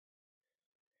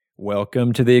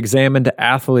Welcome to the Examined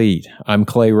Athlete. I'm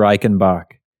Clay Reichenbach.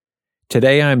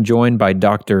 Today I'm joined by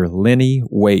Dr. Lennie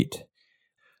Waite.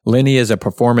 Lennie is a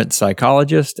performance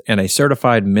psychologist and a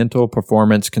certified mental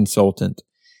performance consultant.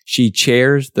 She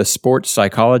chairs the sports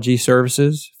psychology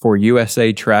services for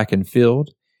USA Track and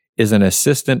Field, is an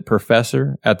assistant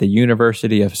professor at the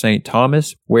University of St.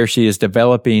 Thomas, where she is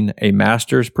developing a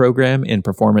master's program in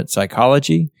performance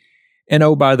psychology. And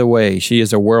oh, by the way, she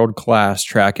is a world-class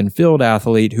track and field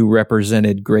athlete who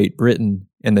represented Great Britain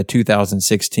in the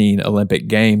 2016 Olympic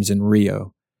Games in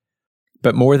Rio.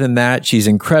 But more than that, she's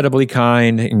incredibly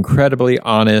kind, incredibly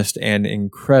honest, and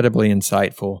incredibly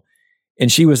insightful.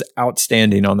 And she was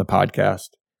outstanding on the podcast.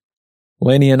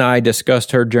 Lennie and I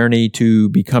discussed her journey to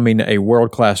becoming a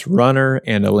world-class runner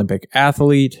and Olympic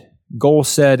athlete, goal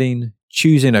setting,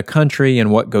 choosing a country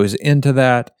and what goes into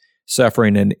that,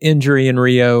 suffering an injury in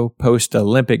Rio,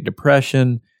 post-Olympic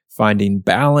depression, finding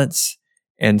balance,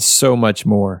 and so much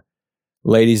more.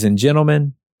 Ladies and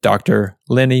gentlemen, Dr.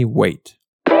 Lennie Waite.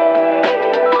 All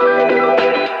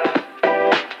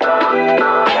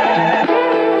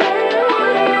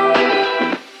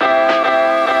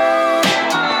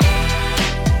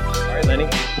right, Lennie,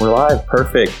 we're live.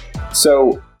 Perfect.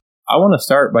 So I want to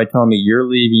start by telling me you're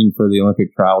leaving for the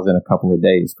Olympic trials in a couple of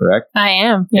days, correct? I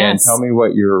am, yes. And tell me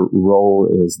what your role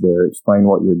is there. Explain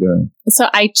what you're doing. So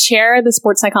I chair the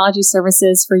sports psychology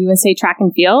services for USA Track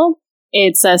and Field.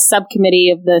 It's a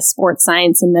subcommittee of the sports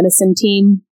science and medicine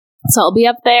team. So I'll be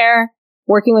up there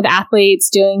working with athletes,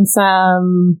 doing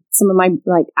some of my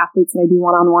athletes that I do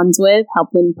one-on-ones with,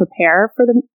 help them prepare for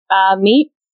the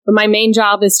meet. But my main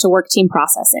job is to work team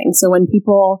processing. So when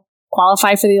people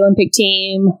qualify for the Olympic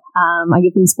team, I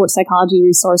give them sports psychology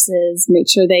resources, make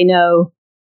sure they know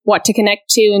what to connect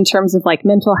to in terms of like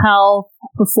mental health,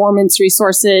 performance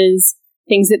resources,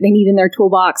 things that they need in their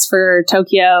toolbox for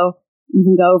Tokyo. You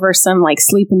can go over some like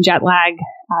sleep and jet lag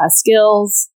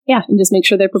skills. Yeah, and just make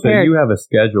sure they're prepared. So you have a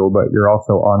schedule, but you're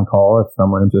also on call if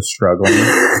someone is just struggling.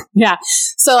 Yeah.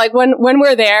 So like when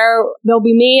we're there, there'll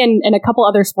be me and a couple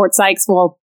other sports psychs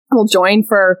will join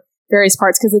for various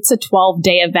parts because it's a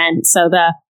 12-day event. So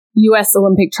the U.S.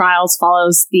 Olympic trials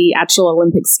follows the actual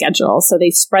Olympic schedule. So they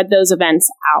spread those events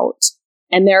out.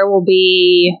 And there will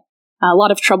be a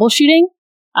lot of troubleshooting.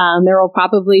 There will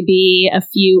probably be a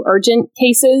few urgent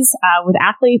cases with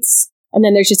athletes. And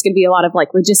then there's just going to be a lot of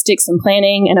like logistics and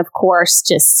planning. And of course,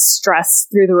 just stress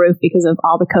through the roof because of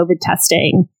all the COVID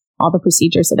testing, all the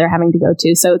procedures that they're having to go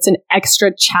to. So it's an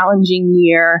extra challenging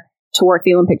year to work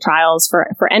the Olympic trials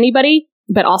for anybody.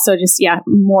 But also just,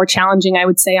 more challenging, I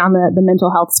would say, on the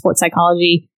mental health sports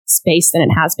psychology space than it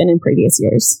has been in previous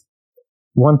years.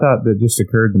 One thought that just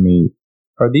occurred to me,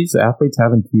 are these athletes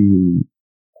having to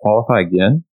qualify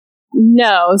again?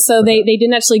 No. So they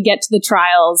didn't actually get to the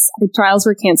trials. The trials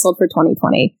were canceled for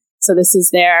 2020. So this is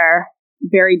their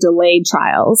very delayed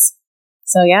trials.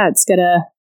 So it's going to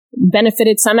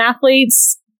benefited some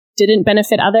athletes, didn't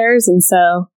benefit others. And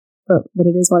so, but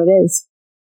it is what it is.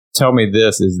 Tell me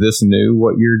this, is this new,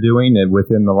 what you're doing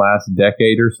within the last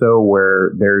decade or so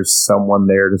where there's someone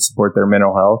there to support their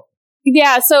mental health?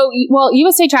 Yeah. So,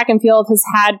 USA Track and Field has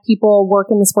had people work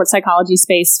in the sports psychology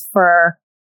space for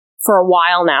a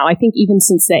while now. I think even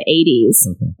since the 80s.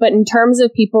 Okay. But in terms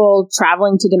of people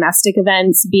traveling to domestic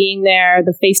events, being there,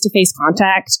 the face-to-face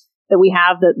contact that we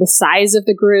have, the size of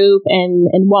the group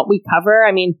and what we cover,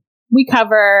 I mean, we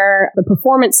cover the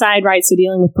performance side, right? So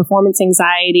dealing with performance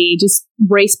anxiety, just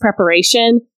race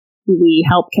preparation. We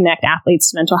help connect athletes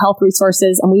to mental health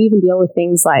resources. And we even deal with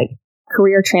things like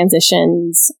career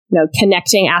transitions,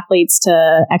 connecting athletes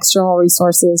to external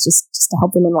resources, just to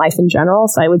help them in life in general.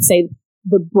 So I would say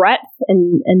the breadth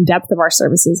and depth of our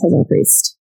services has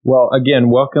increased. Well, again,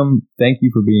 welcome. Thank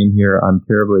you for being here. I'm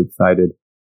terribly excited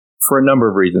for a number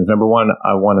of reasons. Number one,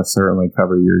 I want to certainly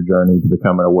cover your journey to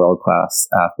becoming a world-class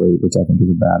athlete, which I think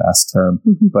is a badass term,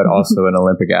 but also an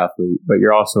Olympic athlete. But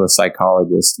you're also a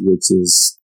psychologist, which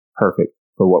is perfect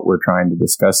for what we're trying to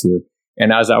discuss here.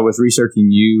 And as I was researching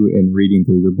you and reading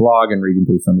through your blog and reading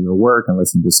through some of your work and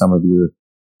listening to some of your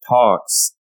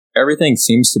talks, everything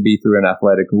seems to be through an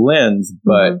athletic lens,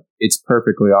 but it's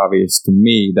perfectly obvious to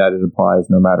me that it applies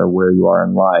no matter where you are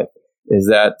in life. Is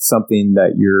that something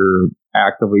that you're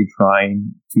actively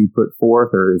trying to put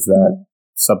forth, or is that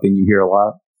something you hear a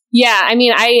lot? Yeah, I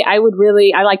mean, I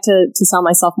like to sell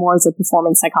myself more as a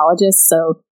performance psychologist.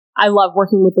 So I love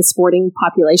working with the sporting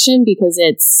population because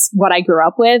it's what I grew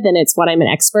up with and it's what I'm an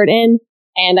expert in.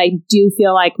 And I do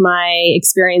feel like my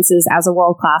experiences as a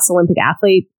world-class Olympic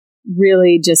athlete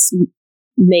really just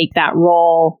make that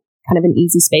role kind of an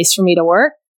easy space for me to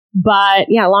work. But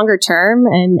yeah, longer term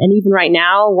and even right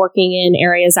now, working in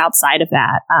areas outside of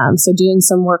that. So doing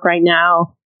some work right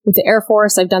now with the Air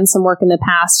Force. I've done some work in the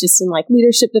past just in like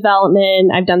leadership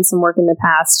development. I've done some work in the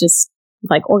past just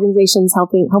like organizations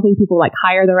helping people like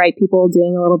hire the right people,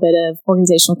 doing a little bit of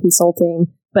organizational consulting,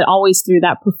 but always through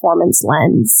that performance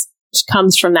lens, which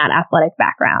comes from that athletic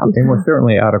background. And we're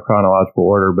certainly out of chronological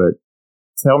order, but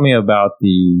tell me about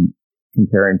the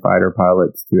comparing fighter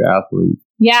pilots to athletes.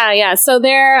 Yeah. So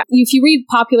if you read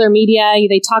popular media,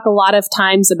 they talk a lot of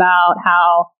times about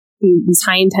how these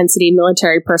high intensity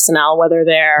military personnel, whether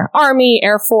they're Army,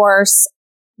 Air Force,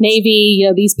 Navy,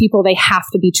 these people, they have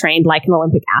to be trained like an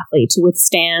Olympic athlete to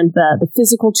withstand the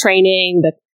physical training,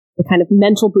 the kind of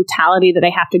mental brutality that they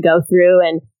have to go through.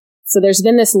 And so there's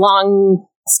been this long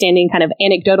standing kind of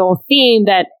anecdotal theme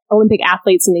that Olympic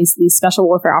athletes and these special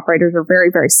warfare operators are very,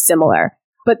 very similar.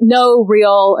 But no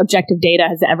real objective data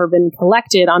has ever been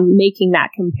collected on making that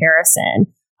comparison.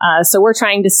 So we're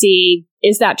trying to see,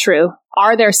 is that true?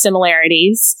 Are there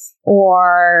similarities?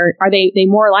 Or are they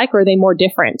more alike, or are they more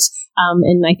different?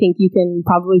 And I think you can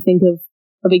probably think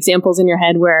of examples in your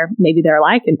head where maybe they're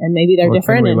alike and maybe they're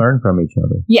different. Can we learn from each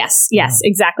other? Yes,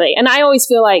 exactly. And I always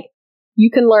feel like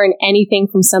you can learn anything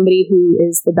from somebody who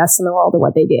is the best in the world at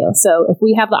what they do. So if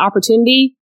we have the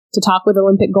opportunity to talk with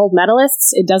Olympic gold medalists,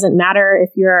 it doesn't matter if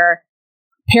you're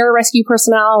pararescue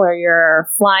personnel or you're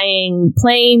flying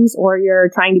planes or you're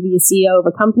trying to be a CEO of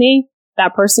a company.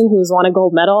 That person who has won a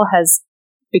gold medal has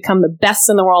become the best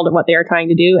in the world at what they are trying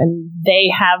to do, and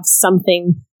they have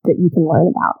something that you can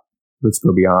learn about. Let's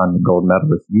go beyond the gold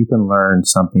medalist. You can learn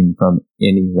something from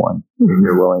anyone if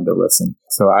you're willing to listen.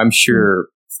 So I'm sure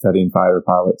studying fighter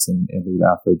pilots and elite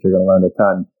athletes, you're going to learn a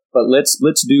ton. But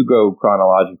let's do go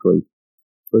chronologically.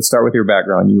 Let's start with your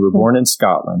background. You were born in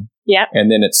Scotland. Yeah.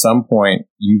 And then at some point,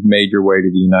 you've made your way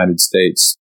to the United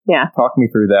States. Yeah. Talk me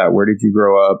through that. Where did you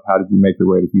grow up? How did you make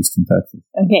your way to Houston, Texas?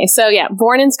 Okay. So yeah,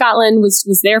 born in Scotland,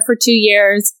 was there for 2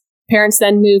 years. Parents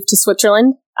then moved to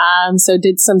Switzerland. So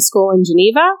did some school in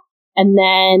Geneva and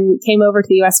then came over to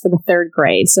the U.S. for the 3rd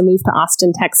grade. So moved to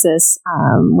Austin, Texas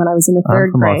when I was in the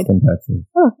 3rd grade. Austin, Texas.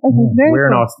 Oh, okay. Very Where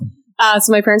cool. in Austin?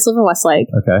 So my parents live in Westlake.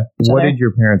 Okay. What did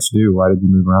your parents do? Why did you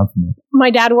move around from there?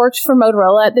 My dad worked for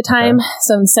Motorola at the time,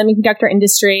 so in the semiconductor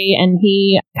industry, and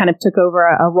he kind of took over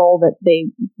a role that they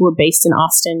were based in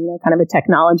Austin, kind of a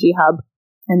technology hub,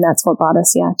 and that's what brought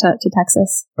us, to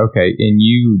Texas. Okay, and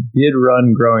you did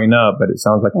run growing up, but it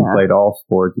sounds like you played all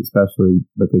sports, especially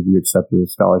because you accepted a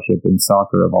scholarship in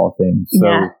soccer of all things.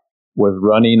 So was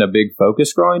running a big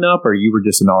focus growing up, or you were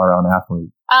just an all-around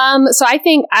athlete? So I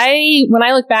think when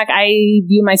I look back, I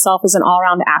view myself as an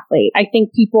all-around athlete. I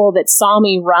think people that saw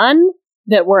me run,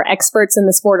 that were experts in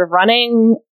the sport of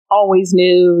running, always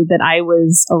knew that I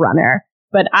was a runner.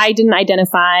 But I didn't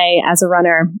identify as a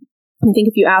runner. I think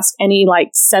if you ask any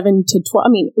 7 to 12,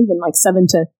 even 7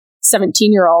 to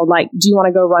 17-year-old, do you want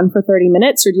to go run for 30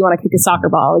 minutes or do you want to kick a soccer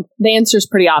ball? The answer is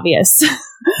pretty obvious.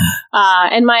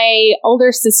 And my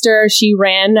older sister, she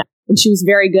ran and she was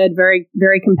very good, very,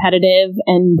 very competitive.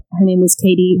 And her name is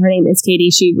Katie.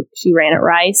 She ran at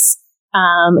Rice.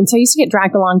 And so I used to get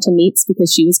dragged along to meets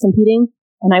because she was competing.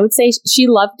 And I would say she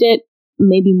loved it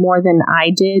maybe more than I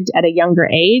did at a younger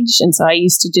age. And so I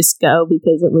used to just go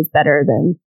because it was better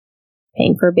than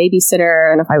paying for a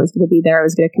babysitter. And if I was going to be there, I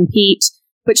was going to compete.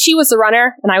 But she was a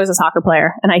runner and I was a soccer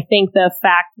player. And I think the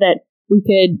fact that we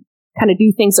could kind of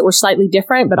do things that were slightly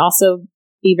different, but also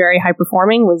be very high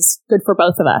performing was good for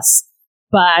both of us.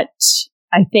 But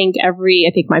I think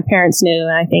my parents knew,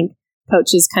 and I think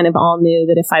coaches kind of all knew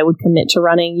that if I would commit to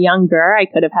running younger, I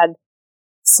could have had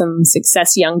some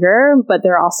success younger, but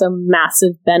there are also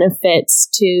massive benefits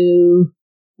to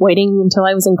waiting until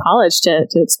I was in college to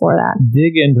explore that.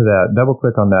 Dig into that, double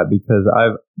click on that, because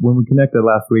when we connected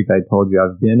last week, I told you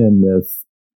I've been in this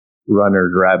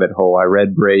runner's rabbit hole. I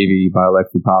read Bravey by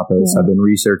Alexi Pappas. I've been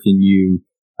researching you.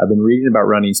 I've been reading about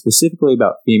running, specifically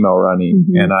about female running,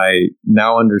 and I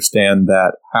now understand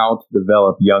that how to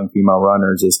develop young female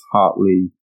runners is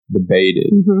hotly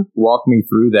debated. Walk me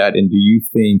through that, and do you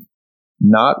think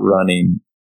not running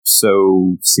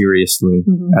so seriously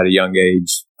at a young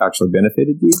age actually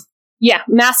benefited you? Yeah,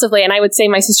 massively. And I would say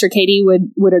my sister Katie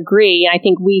would agree. I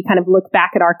think we kind of look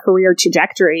back at our career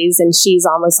trajectories and she's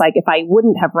almost like, if I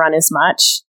wouldn't have run as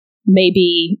much,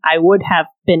 maybe I would have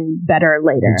been better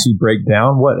later. Did she break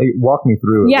down? Walk me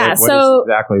through it. Yeah, what is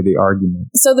exactly the argument?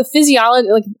 So the physiology,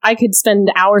 I could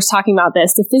spend hours talking about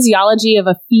this. The physiology of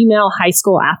a female high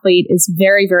school athlete is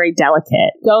very, very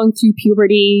delicate. Going through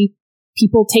puberty,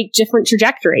 people take different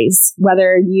trajectories,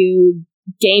 whether you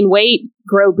gain weight,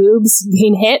 grow boobs,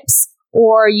 gain hips,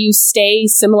 or you stay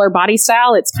similar body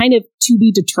style. It's kind of to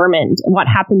be determined in what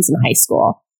happens in high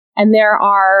school. And there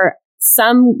are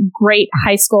some great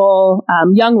high school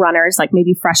young runners, like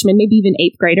maybe freshmen, maybe even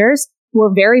eighth graders, who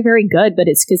are very, very good, but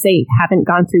it's because they haven't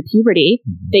gone through puberty.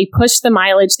 They push the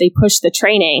mileage, they push the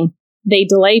training, they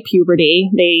delay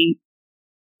puberty, they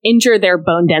injure their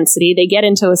bone density, they get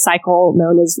into a cycle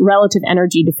known as relative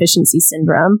energy deficiency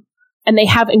syndrome, and they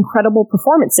have incredible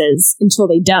performances until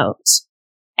they don't.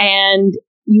 And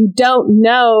you don't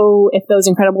know if those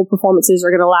incredible performances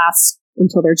are going to last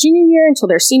until their junior year, until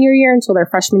their senior year, until their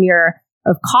freshman year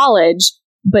of college.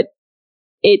 But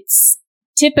it's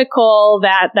typical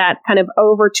that kind of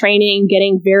overtraining,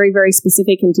 getting very, very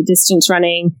specific into distance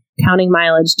running, counting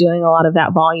mileage, doing a lot of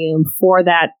that volume for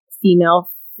that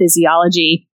female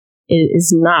physiology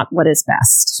is not what is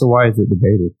best. So why is it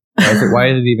debated? Why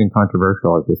is it even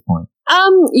controversial at this point?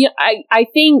 I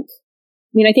think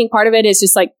part of it is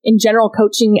just like in general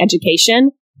coaching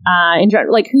education.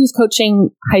 Like who's coaching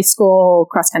high school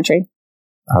cross country?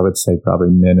 I would say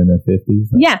probably men in their 50s.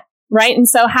 Yeah, right. And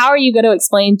so how are you going to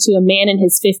explain to a man in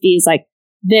his 50s, like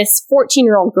this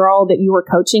 14-year-old girl that you were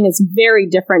coaching is very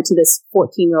different to this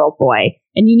 14-year-old boy,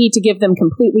 and you need to give them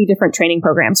completely different training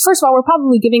programs? First of all, we're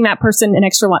probably giving that person an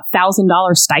extra,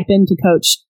 $1,000 stipend to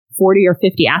coach 40 or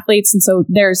 50 athletes. And so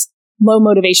there's low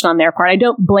motivation on their part. I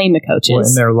don't blame the coaches. Well,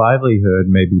 and their livelihood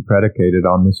may be predicated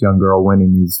on this young girl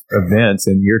winning these events,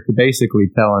 and you're basically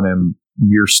telling them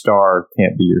your star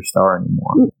can't be your star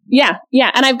anymore. Yeah.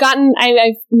 And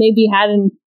I've maybe had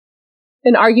an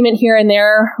argument here and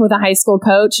there with a high school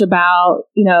coach about,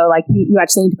 like you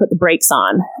actually need to put the brakes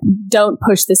on. Don't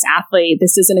push this athlete.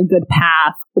 This isn't a good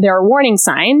path. There are warning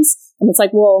signs. And it's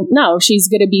like, well, no, she's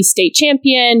going to be state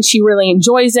champion. She really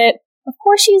enjoys it. Of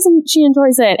course she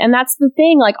enjoys it. And that's the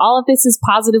thing. Like all of this is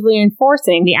positively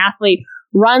enforcing. The athlete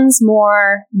runs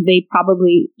more. They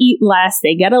probably eat less.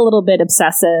 They get a little bit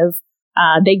obsessive.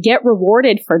 They get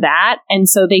rewarded for that. And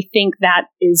so they think that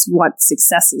is what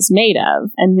success is made of.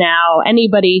 And now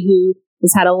anybody who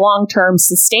has had a long-term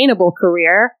sustainable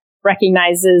career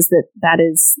recognizes that that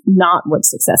is not what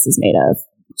success is made of.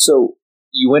 So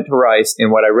you went to Rice,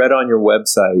 and what I read on your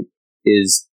website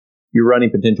is your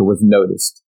running potential was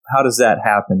noticed. How does that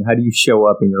happen? How do you show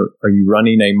up and are you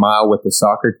running a mile with the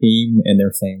soccer team and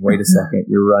they're saying, wait a second,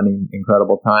 you're running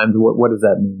incredible times? What does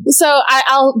that mean? So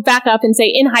I'll back up and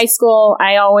say in high school,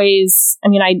 I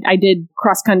did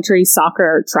cross country,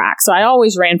 soccer, track. So I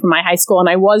always ran from my high school, and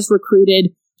I was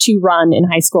recruited to run in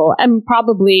high school and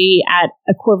probably at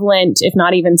equivalent, if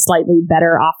not even slightly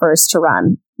better offers to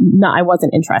run. No, I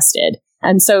wasn't interested.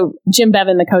 And so Jim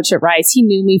Bevan, the coach at Rice, he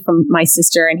knew me from my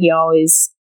sister, and he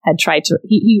always had tried to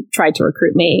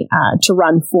recruit me to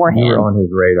run for him. You were on his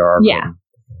radar.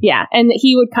 Yeah. And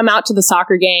he would come out to the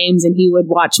soccer games, and he would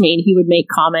watch me, and he would make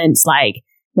comments like,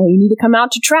 well, you need to come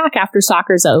out to track after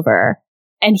soccer's over.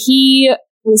 And he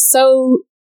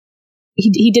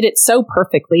did it so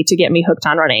perfectly to get me hooked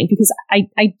on running, because I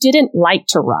didn't like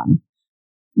to run.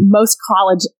 Most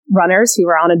college runners who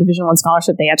are on a Division I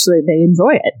scholarship, they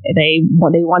enjoy it. They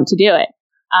want to do it.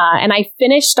 And I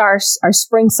finished our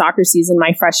spring soccer season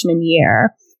my freshman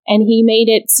year, and he made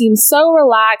it seem so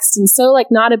relaxed and so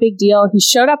like not a big deal. He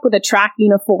showed up with a track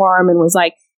uniform and was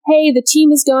like, hey, the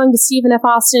team is going to Stephen F.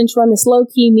 Austin to run this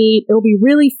low-key meet. It'll be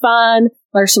really fun.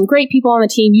 There's some great people on the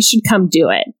team. You should come do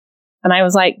it. And I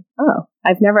was like, oh,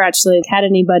 I've never actually had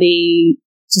anybody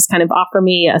just kind of offer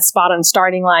me a spot on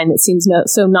starting line that seems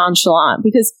so nonchalant,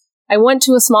 because I went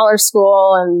to a smaller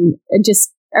school, and it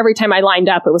just every time I lined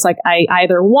up, it was like I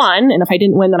either won, and if I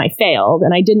didn't win, then I failed.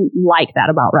 And I didn't like that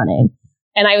about running.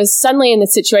 And I was suddenly in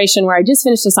this situation where I just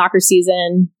finished a soccer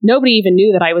season. Nobody even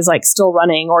knew that I was like still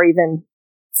running or even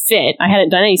fit. I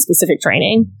hadn't done any specific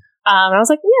training. And I was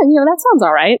like, yeah, that sounds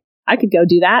all right. I could go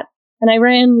do that. And I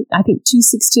ran, I think,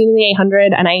 2:16 in the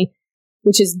 800,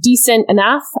 which is decent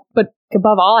enough. But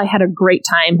above all, I had a great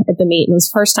time at the meet. And it was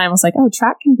the first time I was like, oh,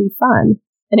 track can be fun.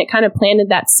 And it kind of planted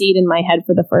that seed in my head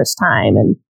for the first time.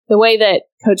 And the way that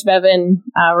Coach Bevan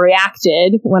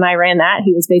reacted when I ran that,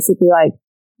 he was basically like,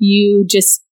 you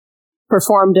just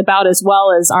performed about as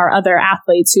well as our other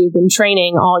athletes who've been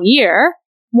training all year.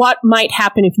 What might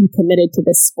happen if you committed to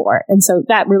this sport? And so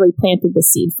that really planted the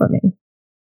seed for me.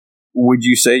 Would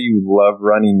you say you love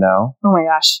running now? Oh my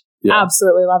gosh. Yeah.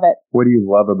 Absolutely love it. What do you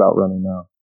love about running now?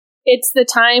 It's the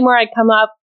time where I come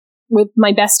up with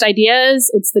my best ideas.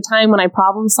 It's the time when I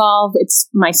problem solve. It's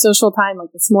my social time.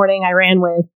 Like this morning, I ran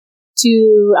with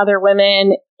 2 other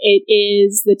women. It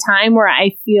is the time where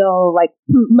I feel like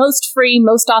most free,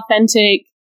 most authentic,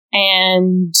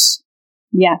 and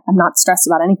yeah, I'm not stressed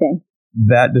about anything.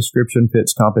 that description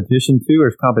fits competition too, or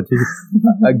is competition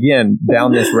again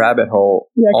down this rabbit hole?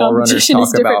 Yeah, all runners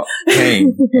talk about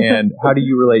pain. And how do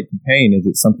you relate to pain? Is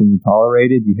it something you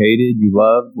tolerated, you hated, you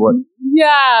loved? What?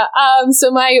 Yeah.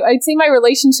 So I'd say my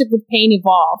relationship with pain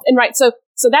evolved. And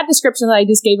so that description that I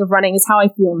just gave of running is how I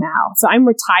feel now. So I'm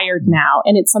retired now,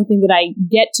 and it's something that I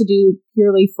get to do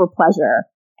purely for pleasure.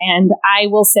 And I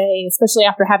will say, especially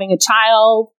after having a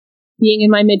child, being in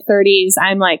my mid-30s,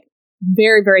 I'm like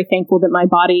very, very thankful that my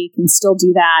body can still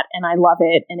do that, and I love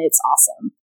it, and it's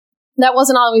awesome. That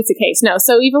wasn't always the case. No.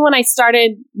 So even when I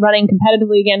started running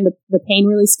competitively again, the pain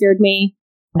really scared me.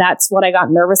 That's what I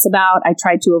got nervous about. I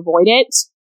tried to avoid it.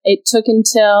 It took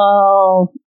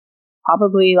until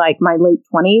probably like my late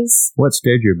 20s. What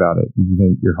scared you about it? Did you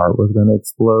think your heart was going to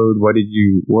explode?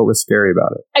 What was scary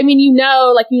about it? I mean,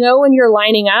 when you're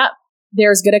lining up,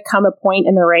 there's going to come a point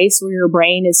in the race where your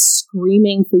brain is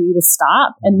screaming for you to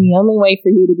stop. And the only way for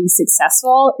you to be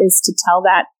successful is to tell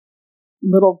that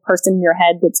little person in your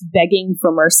head that's begging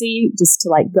for mercy just to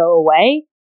like go away.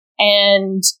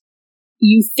 And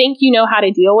you think you know how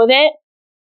to deal with it,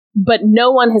 but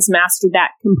no one has mastered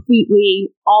that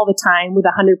completely all the time with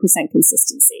 100%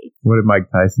 consistency. What did Mike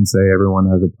Tyson say?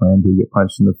 Everyone has a plan to get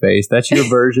punched in the face. That's your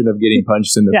version of getting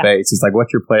punched in the face. It's like,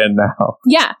 what's your plan now?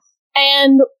 Yeah.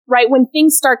 And when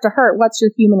things start to hurt, what's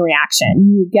your human reaction?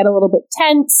 You get a little bit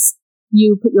tense.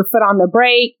 You put your foot on the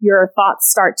brake. Your thoughts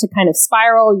start to kind of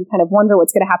spiral. You kind of wonder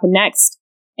what's going to happen next.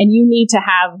 And you need to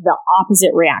have the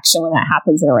opposite reaction when that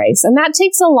happens in a race. And that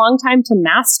takes a long time to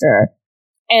master.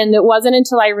 And it wasn't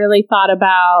until I really thought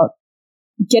about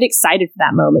get excited for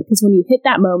that moment. Because when you hit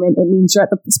that moment, it means you're at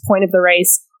this point of the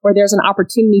race where there's an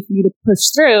opportunity for you to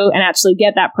push through and actually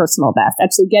get that personal best,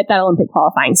 actually get that Olympic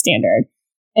qualifying standard.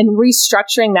 And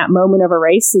restructuring that moment of a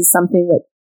race is something that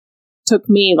took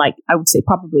me, I would say,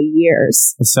 probably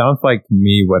years. It sounds like to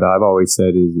me what I've always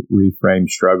said is reframe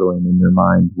struggling in your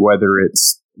mind, whether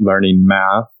it's learning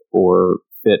math or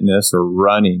fitness or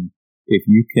running. If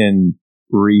you can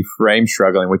reframe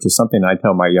struggling, which is something I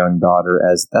tell my young daughter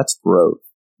as that's growth.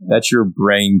 That's your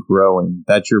brain growing.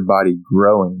 That's your body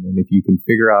growing. And if you can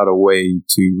figure out a way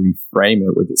to reframe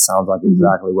it, which it sounds like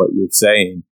exactly what you're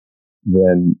saying,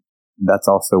 then that's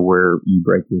also where you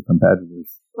break your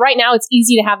competitors. Right now, it's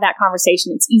easy to have that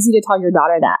conversation. It's easy to tell your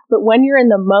daughter that. But when you're in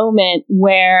the moment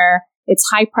where it's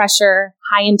high pressure,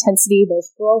 high intensity,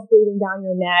 there's girls breathing down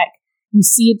your neck, you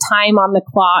see time on the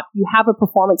clock, you have a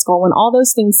performance goal, when all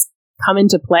those things come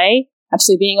into play,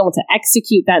 actually being able to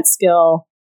execute that skill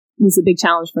was a big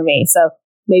challenge for me. So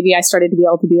maybe I started to be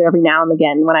able to do it every now and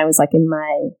again when I was in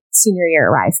my senior year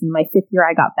at Rice. In my fifth year,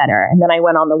 I got better. And then I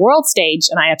went on the world stage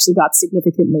and I actually got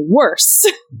significantly worse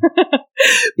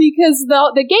because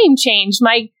the game changed.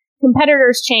 My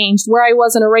competitors changed. Where I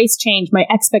was in a race changed. My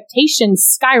expectations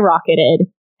skyrocketed.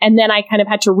 And then I kind of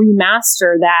had to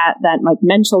remaster that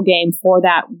mental game for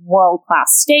that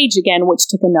world-class stage again, which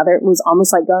took it was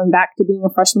almost like going back to being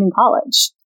a freshman in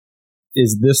college.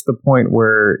 Is this the point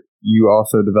where you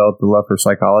also developed the love for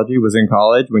psychology? Was in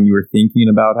college when you were thinking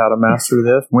about how to master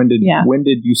this? When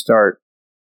did you start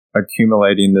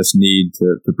accumulating this need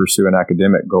to pursue an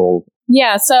academic goal?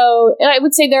 Yeah, so I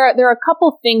would say there are a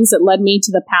couple things that led me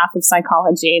to the path of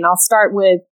psychology. And I'll start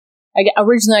with,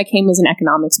 originally I came as an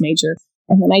economics major.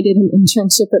 And then I did an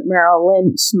internship at Merrill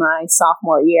Lynch my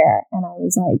sophomore year. And I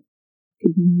was like, I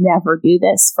could never do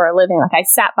this for a living. I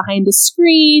sat behind a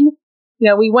screen.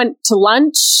 We went to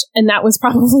lunch, and that was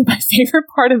probably my favorite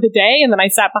part of the day. And then I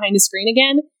sat behind a screen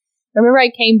again. I remember I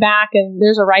came back, and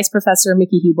there's a Rice professor,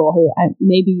 Mickey Hebel, who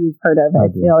maybe you've heard of. I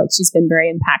feel like she's been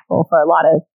very impactful for a lot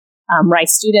of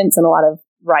Rice students and a lot of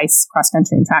Rice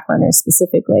cross-country and track runners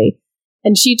specifically.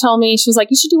 And she told me, she was like,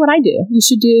 you should do what I do. You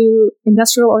should do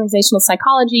industrial organizational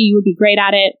psychology. You would be great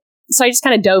at it. So I just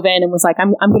kind of dove in and was like,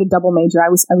 I'm going to double major. I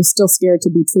was still scared to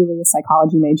be truly a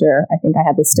psychology major. I think I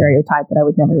had this stereotype that I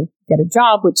would never get a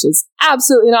job, which is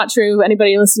absolutely not true.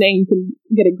 Anybody listening, you can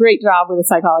get a great job with a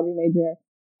psychology major.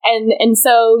 And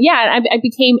so, I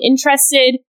became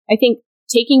interested. I think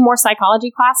taking more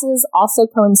psychology classes also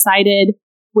coincided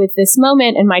with this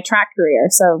moment in my track career.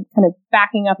 So kind of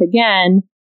backing up again,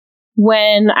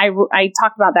 when I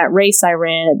talked about that race I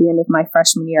ran at the end of my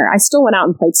freshman year, I still went out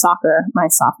and played soccer my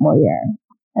sophomore year.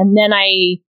 And then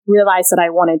I realized that I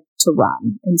wanted to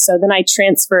run. And so then I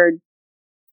transferred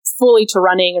fully to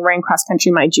running and ran cross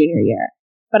country my junior year.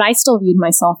 But I still viewed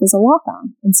myself as a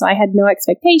walk-on. And so I had no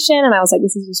expectation. And I was like,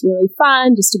 this is just really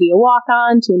fun just to be a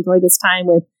walk-on, to enjoy this time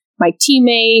with my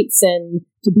teammates and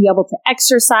to be able to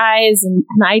exercise. And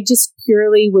I just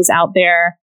purely was out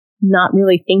there not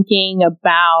really thinking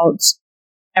about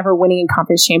ever winning a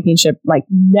conference championship, like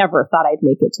never thought I'd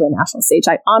make it to a national stage.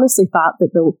 I honestly thought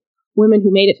that the women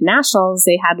who made it to nationals,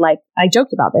 they had like, I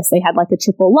joked about this, they had like a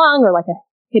triple lung or like a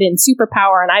hidden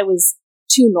superpower, and I was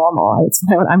too normal.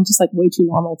 I'm just like way too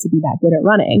normal to be that good at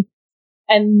running.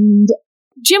 And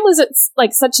Jim was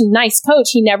like such a nice coach.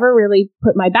 He never really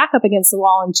put my back up against the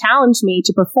wall and challenged me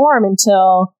to perform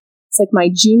until it's like my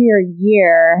junior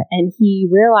year. And he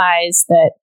realized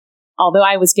that although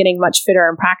I was getting much fitter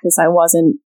in practice, I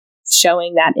wasn't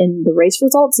showing that in the race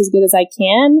results as good as I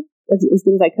as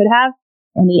good as I could have.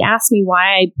 And he asked me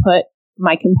why I put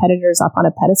my competitors up on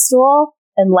a pedestal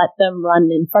and let them run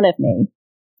in front of me.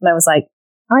 And I was like,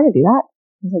 I didn't do that.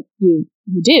 He was like,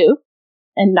 you do?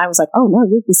 And I was like, oh no,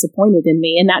 you're disappointed in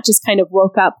me. And that just kind of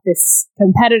woke up this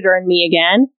competitor in me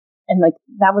again. And like,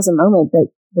 that was a moment that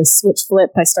the switch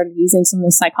flipped. I started using some of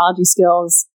the psychology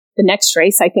skills. The next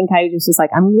race, I think I just was like,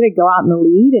 I'm going to go out in the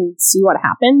lead and see what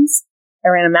happens. I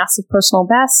ran a massive personal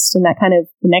best. And that kind of,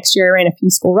 the next year I ran a few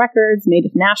school records, made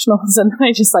it to nationals. And then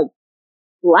I just like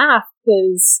laughed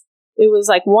because it was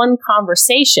like one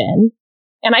conversation.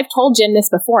 And I've told Jim this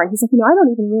before, and he's like, I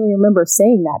don't even really remember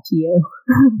saying that to you.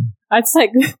 That's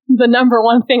like the number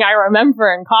one thing I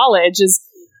remember in college is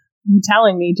you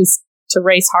telling me just to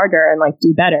race harder and like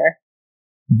do better.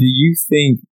 Do you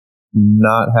think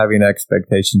not having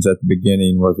expectations at the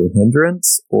beginning was a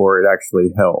hindrance, or it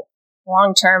actually helped?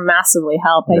 Long term, massively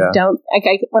helped. Yeah.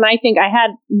 When I think I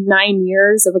had 9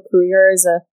 years of a career as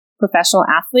a professional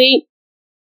athlete,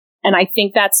 and I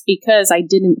think that's because I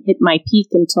didn't hit my peak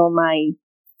until my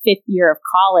 5th year of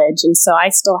college. And so I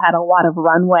still had a lot of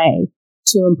runway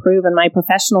to improve in my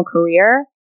professional career.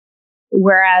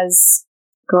 Whereas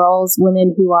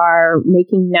women who are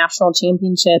making national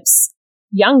championships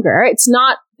younger, it's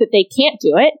not that they can't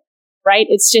do it, right?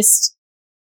 It's just,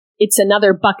 it's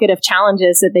another bucket of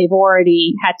challenges that they've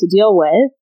already had to deal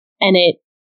with. And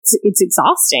it's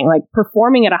exhausting. Like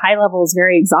performing at a high level is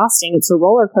very exhausting. It's a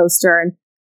roller coaster. And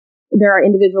there are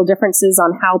individual differences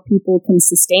on how people can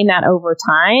sustain that over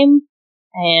time.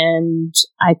 And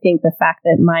I think the fact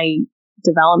that my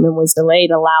development was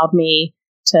delayed allowed me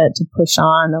to push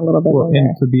on a little bit later.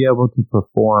 And to be able to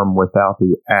perform without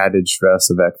the added stress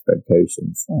of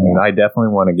expectations. Yeah. I mean, I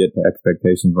definitely want to get to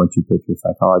expectations once you put your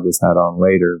psychologist hat on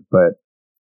later, but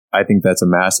I think that's a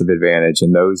massive advantage.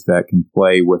 And those that can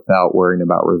play without worrying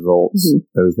about results,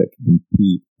 those that can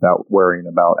compete without worrying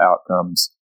about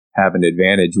outcomes, have an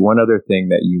advantage. One other thing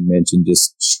that you mentioned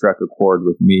just struck a chord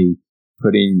with me,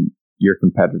 putting your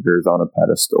competitors on a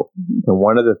pedestal. And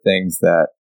one of the things that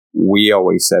we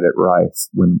always said at Rice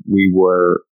when we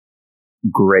were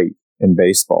great in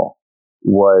baseball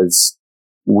was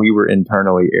we were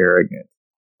internally arrogant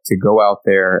to go out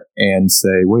there and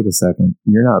say, wait a second,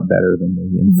 you're not better than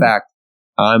me. In fact,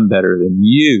 I'm better than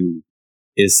you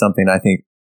is something I think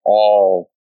all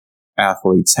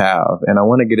athletes have. And I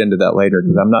want to get into that later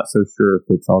because I'm not so sure if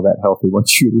it's all that healthy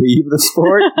once you leave the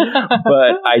sport.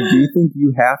 But I do think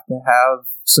you have to have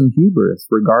some hubris.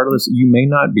 Regardless, you may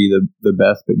not be the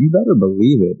best, but you better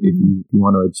believe it if you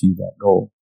want to achieve that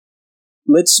goal.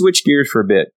 Let's switch gears for a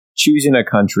bit. Choosing a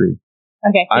country.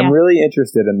 Okay. I'm really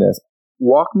interested in this.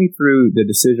 Walk me through the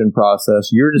decision process,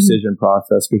 your decision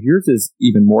process, because yours is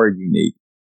even more unique.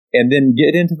 And then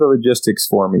get into the logistics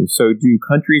for me. So do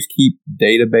countries keep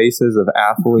databases of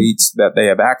athletes that they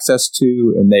have access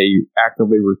to and they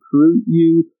actively recruit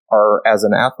you? Or as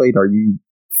an athlete, are you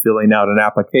filling out an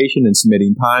application and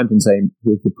submitting times and saying,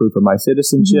 here's the proof of my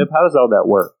citizenship? How does all that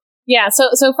work? Yeah. So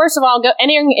first of all,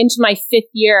 entering into my 5th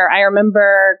year, I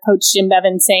remember Coach Jim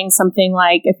Bevan saying something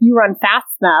like, if you run fast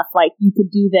enough, like you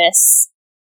could do this.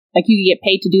 Like you get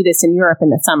paid to do this in Europe in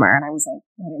the summer. And I was like,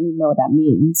 I don't even know what that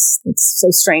means. It's so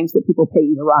strange that people pay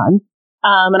you to run.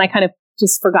 And I kind of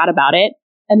just forgot about it.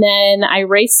 And then I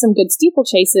raced some good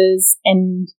steeplechases,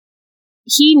 and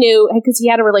he knew, because he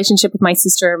had a relationship with my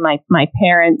sister, my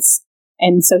parents.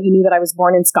 And so he knew that I was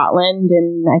born in Scotland,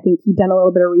 and I think he'd done a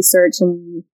little bit of research,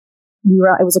 and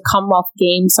it was a Commonwealth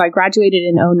Games. So I graduated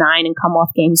in 2009 and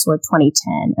Commonwealth Games were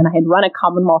 2010. And I had run a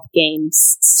Commonwealth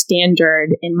Games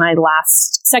standard in my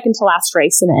second to last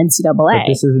race in the NCAA. But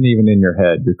this isn't even in your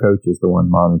head. Your coach is the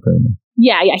one monitoring it.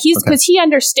 Yeah. Because he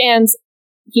understands,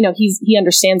 he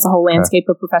understands the whole landscape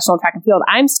of professional track and field.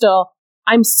 I'm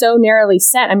so narrowly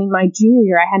set. I mean, my junior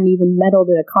year, I hadn't even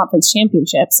medaled at a conference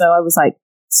championship. So I was like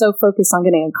so focused on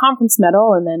getting a conference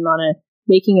medal and then on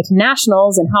making it to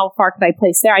nationals and how far could I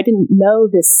place there. I didn't know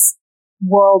this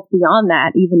world beyond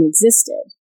that even existed.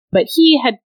 But he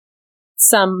had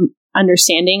some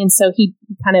understanding. And so he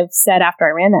kind of said after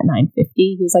I ran that 950,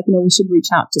 he was like, we should reach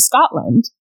out to Scotland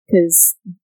because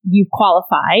you've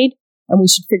qualified. and we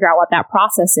should figure out what that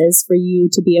process is for you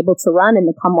to be able to run in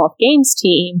the Commonwealth Games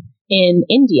team in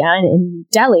India and in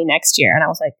Delhi next year. And I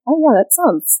was like, oh yeah, that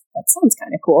sounds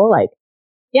kind of cool. Like,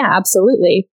 yeah,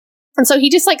 absolutely. And so he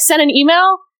just like sent an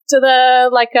email to the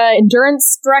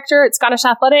endurance director at Scottish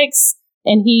Athletics,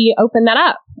 and he opened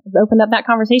up that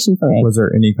conversation for me. Was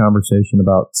there any conversation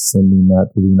about sending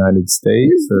that to the United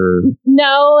States or?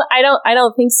 No, I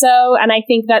don't think so. And I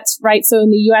think that's right. So in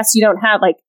the US, you don't have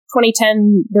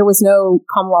 2010, there was no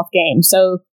Commonwealth Games.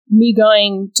 So me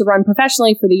going to run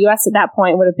professionally for the US at that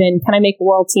point would have been, can I make a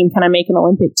world team? Can I make an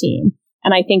Olympic team?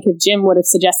 And I think if Jim would have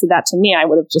suggested that to me, I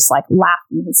would have just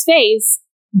laughed in his face.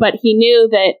 But he knew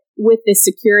that with this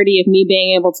security of me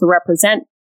being able to represent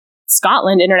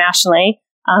Scotland internationally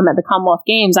at the Commonwealth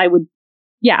Games, I would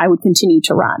continue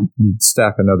to run. You'd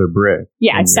stack another brick.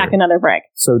 Yeah, I'd stack another brick.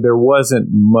 So there wasn't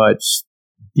much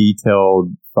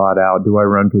detailed thought out. Do I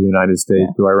run for the United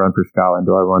States? Yeah. Do I run for Scotland?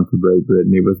 Do I run for Great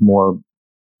Britain? It was more,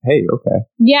 hey, okay.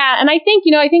 Yeah, and I think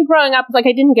growing up, I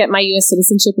didn't get my U.S.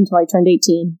 citizenship until I turned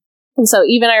 18. And so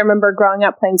even I remember growing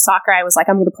up playing soccer, I was like,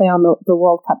 I'm going to play on the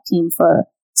World Cup team for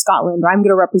Scotland, or I'm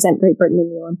going to represent Great Britain in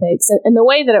the Olympics. And the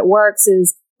way that it works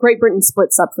is Great Britain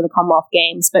splits up for the Commonwealth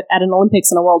Games, but at an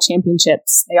Olympics and a World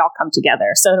Championships, they all come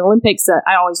together. So in Olympics,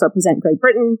 I always represent Great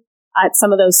Britain. At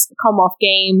some of those Commonwealth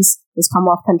Games, those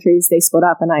Commonwealth countries, they split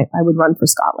up, and I would run for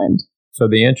Scotland. So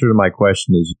the answer to my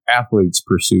question is athletes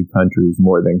pursue countries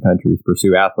more than countries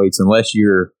pursue athletes, unless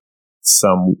you're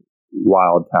some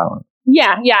wild talent.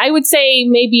 Yeah. I would say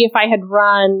maybe if I had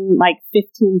run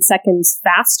 15 seconds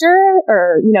faster,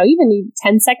 or, even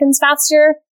 10 seconds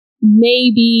faster,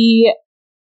 maybe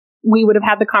we would have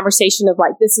had the conversation of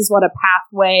this is what a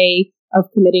pathway of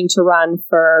committing to run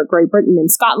for Great Britain and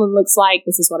Scotland looks like.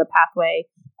 This is what a pathway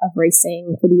of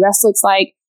racing for the US looks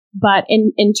like. But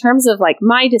in terms of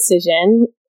my decision,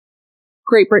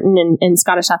 Great Britain and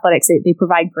Scottish Athletics, they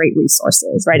provide great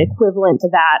resources, right? Equivalent to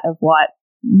that of what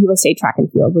USA Track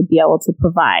and Field would be able to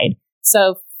provide.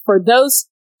 So for those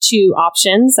two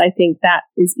options, I think that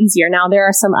is easier. Now, there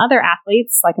are some other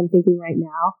athletes, I'm thinking right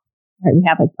now, right, we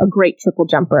have a great triple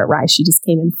jumper at Rice. She just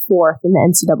came in 4th in the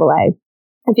NCAA.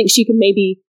 I think she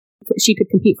could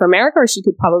compete for America, or she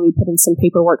could probably put in some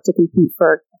paperwork to compete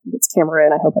for, I think it's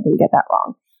Cameroon. I hope I didn't get that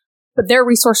wrong. But their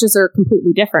resources are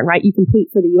completely different, right? You compete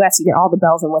for the U.S., you get all the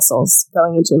bells and whistles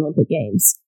going into Olympic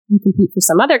Games. You compete for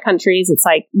some other countries, it's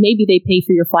maybe they pay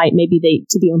for your flight, maybe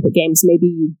to the Olympic Games,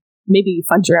 maybe you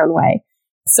fund your own way.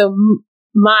 So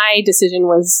my decision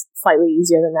was slightly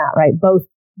easier than that, right? Both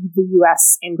the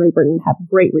U.S. and Great Britain have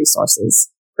great resources.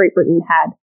 Great Britain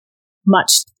had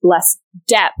much less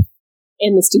depth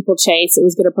in the steeplechase. It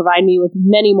was going to provide me with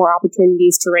many more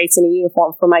opportunities to race in a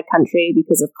uniform for my country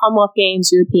because of Commonwealth Games,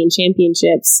 European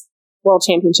Championships, World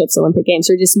Championships, Olympic Games.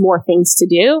 There are just more things to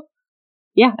do.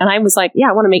 Yeah. And I was I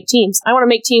want to make teams. I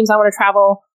want to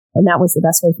travel. And that was the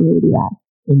best way for me to do that.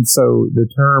 And so the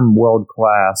term world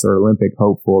class or Olympic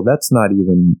hopeful, that's not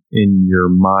even in your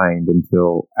mind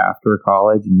until after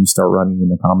college and you start running in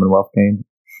the Commonwealth Games.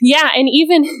 Yeah. And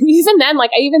even then, I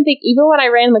even think even when I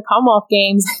ran in the Commonwealth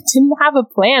Games, I didn't have a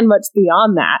plan much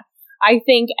beyond that. I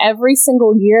think every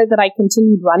single year that I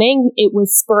continued running, it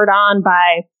was spurred on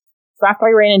by, so after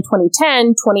I ran in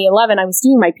 2010, 2011, I was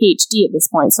doing my PhD at this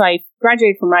point. So I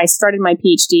graduated from Rice, started my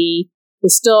PhD,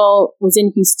 was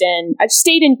in Houston. I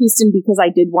stayed in Houston because I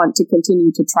did want to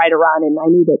continue to try to run. And I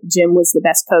knew that Jim was the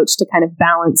best coach to kind of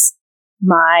balance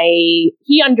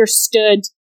he understood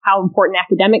how important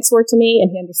academics were to me, and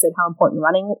he understood how important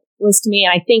running was to me.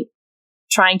 And I think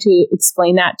trying to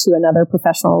explain that to another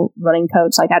professional running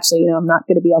coach, actually, I'm not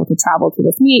going to be able to travel to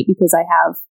this meet because I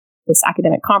have this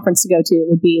academic conference to go to,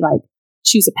 would be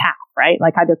choose a path, right?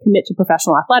 Either commit to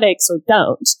professional athletics or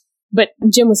don't. But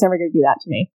Jim was never going to do that to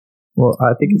me. Well,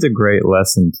 I think it's a great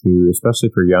lesson too, especially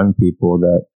for young people,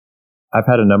 that I've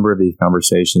had a number of these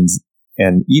conversations,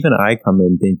 and even I come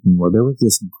in thinking, well, there was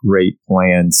this great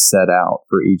plan set out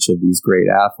for each of these great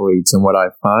athletes. And what I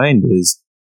find is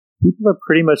people are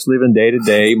pretty much living day to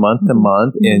day, month to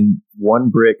month, and one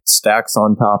brick stacks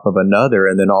on top of another.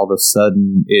 And then all of a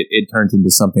sudden it turns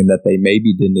into something that they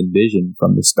maybe didn't envision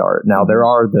from the start. Now, there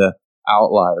are the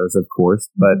outliers, of course,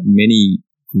 but many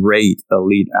great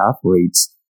elite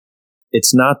athletes,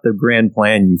 it's not the grand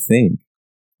plan you think.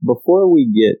 Before we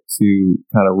get to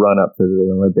kind of run up to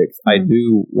the Olympics, I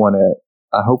do want to,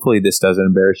 hopefully this doesn't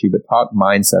embarrass you, but talk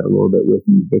mindset a little bit with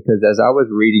you, because as I was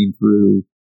reading through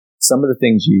some of the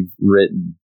things you've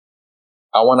written,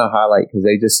 I want to highlight because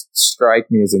they just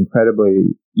strike me as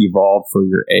incredibly evolved for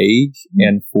your age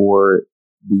and for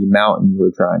the mountain you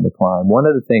were trying to climb. One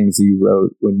of the things you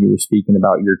wrote when you were speaking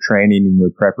about your training and your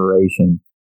preparation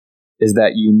is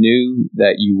that you knew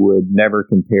that you would never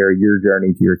compare your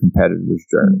journey to your competitor's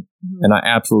journey. Mm-hmm. And I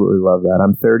absolutely love that.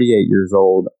 I'm 38 years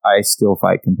old. I still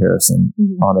fight comparison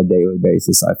on a daily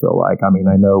basis, I feel like. I mean,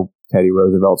 I know Teddy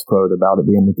Roosevelt's quote about it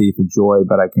being the thief of joy,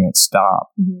 but I can't stop.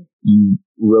 Mm-hmm. You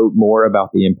wrote more about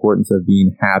the importance of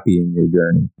being happy in your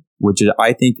journey, which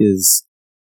I think is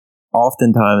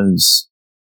oftentimes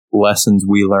lessons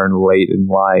we learn late in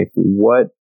life. What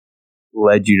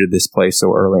led you to this place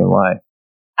so early in life?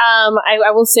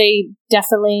 I will say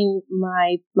definitely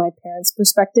my parents'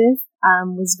 perspective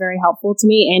was very helpful to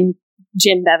me, and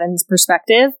Jim Bevan's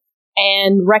perspective,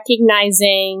 and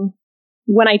recognizing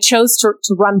when I chose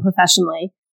to run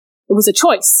professionally, it was a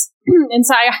choice. And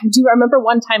so I remember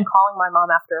one time calling my mom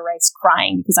after a race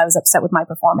crying because I was upset with my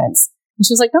performance. And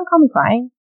she was like, "Don't call me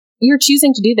crying. You're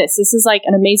choosing to do this. This is like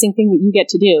an amazing thing that you get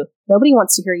to do. Nobody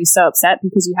wants to hear you so upset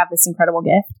because you have this incredible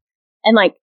gift." And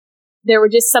like, there were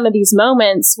just some of these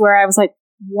moments where I was like,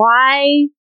 why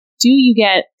do you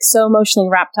get so emotionally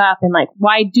wrapped up? And like,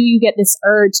 why do you get this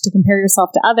urge to compare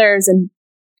yourself to others? And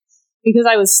because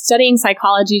I was studying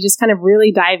psychology, just kind of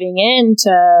really diving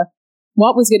into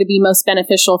what was going to be most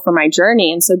beneficial for my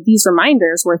journey. And so these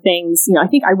reminders were things, I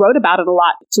think I wrote about it a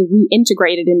lot to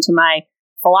reintegrate it into my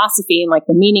philosophy and like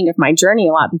the meaning of my journey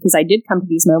a lot, because I did come to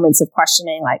these moments of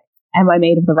questioning, like, am I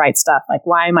made of the right stuff? Like,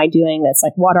 why am I doing this?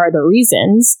 Like, what are the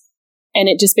reasons? And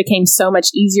it just became so much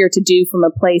easier to do from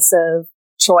a place of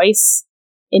choice,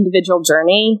 individual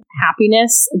journey,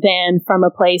 happiness, than from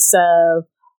a place of,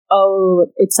 oh,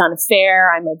 it's unfair.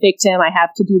 I'm a victim. I have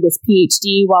to do this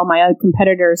PhD while my other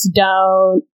competitors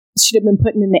don't. Should have been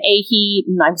put in the A heat,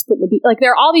 and I was put in the B. Like,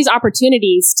 there are all these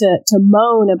opportunities to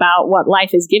moan about what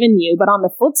life has given you. But on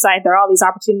the flip side, there are all these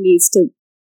opportunities to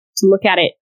look at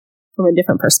it from a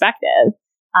different perspective.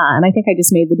 And I think I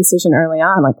just made the decision early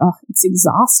on, like, oh, it's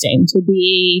exhausting to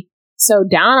be so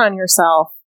down on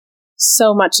yourself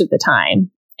so much of the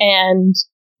time. And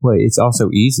well, it's also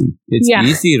easy. It's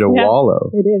easy to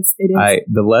wallow. It is.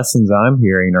 The lessons I'm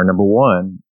hearing are, number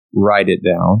one, write it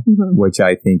down, which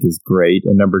I think is great.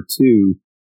 And number two,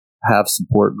 have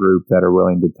support group that are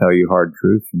willing to tell you hard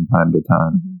truths from time to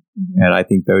time. And I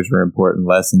think those are important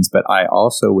lessons. But I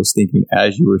also was thinking,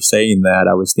 as you were saying that,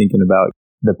 I was thinking about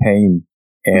the pain.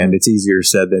 And it's easier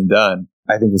said than done.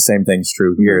 I think the same thing's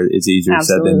true here. It's easier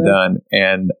said than done.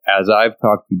 And as I've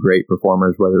talked to great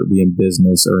performers, whether it be in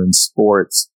business or in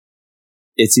sports,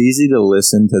 it's easy to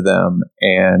listen to them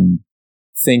and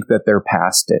think that they're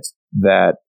past it,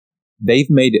 that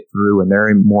they've made it through and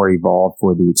they're more evolved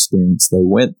for the experience they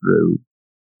went through.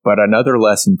 But another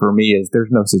lesson for me is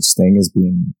there's no such thing as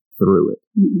being through it.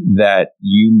 That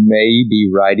you may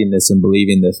be writing this and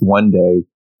believing this one day,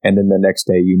 and then the next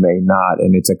day you may not.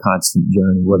 And it's a constant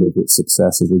journey. Whether it's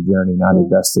success is a journey, not a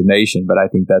destination. But I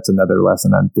think that's another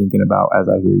lesson I'm thinking about as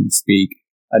I hear you speak.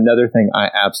 Another thing I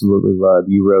absolutely love,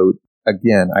 you wrote,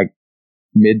 again,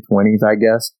 mid-20s, I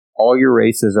guess, all your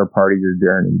races are part of your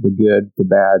journey. The good, the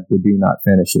bad, the do not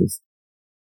finishes.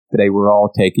 They were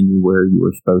all taking you where you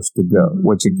were supposed to go,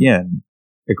 which again,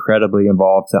 incredibly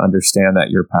involved to understand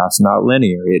that your path's not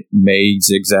linear. It may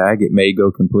zigzag, it may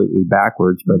go completely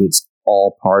backwards, but it's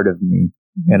all part of me,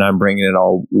 and I'm bringing it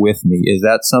all with me. Is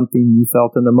that something you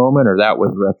felt in the moment, or that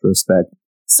was retrospect?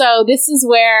 So this is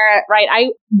where,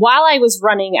 while I was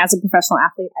running as a professional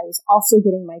athlete, I was also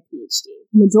getting my PhD.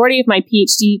 The majority of my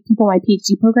people in my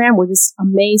PhD program were just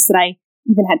amazed that I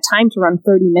even had time to run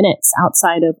 30 minutes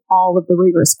outside of all of the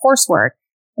rigorous coursework.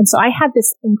 And so I had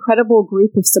this incredible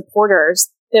group of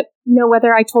supporters that,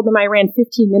 whether I told them I ran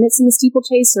 15 minutes in the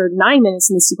steeplechase or 9 minutes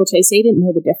in the steeplechase, they didn't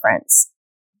know the difference.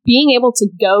 Being able to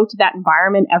go to that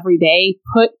environment every day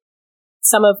put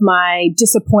some of my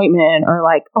disappointment or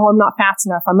like, oh, I'm not fast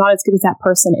enough, I'm not as good as that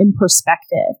person, in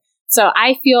perspective. So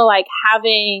I feel like how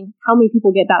many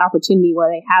people get that opportunity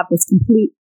where they have this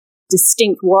complete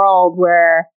distinct world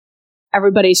where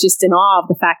everybody's just in awe of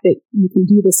the fact that you can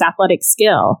do this athletic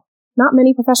skill. Not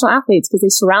many professional athletes, because they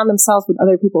surround themselves with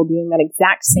other people doing that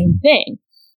exact same thing.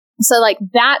 So like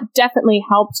that definitely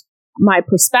helped my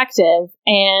perspective.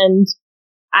 And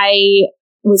I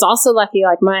was also lucky,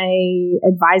 like my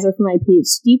advisor for my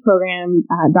PhD program,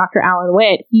 Dr. Alan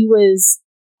Witt, he was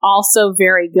also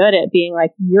very good at being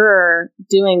like, you're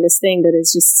doing this thing that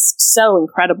is just so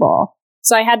incredible.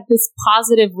 So I had this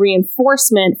positive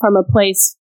reinforcement from a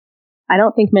place. I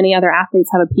don't think many other athletes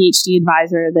have a PhD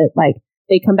advisor that like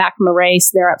they come back from a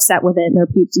race, they're upset with it, and their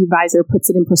PhD advisor puts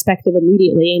it in perspective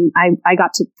immediately. And I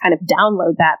got to kind of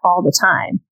download that all the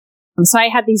time. And so I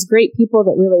had these great people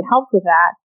that really helped with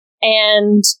that.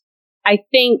 And I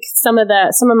think some of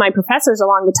my professors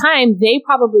along the time, they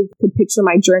probably could picture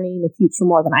my journey in the future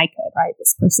more than I could, right?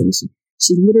 This person,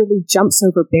 she literally jumps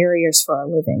over barriers for a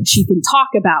living. She can talk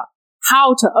about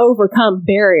how to overcome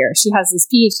barriers. She has this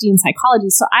PhD in psychology.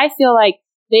 So I feel like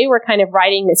they were kind of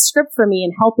writing this script for me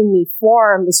and helping me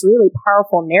form this really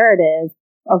powerful narrative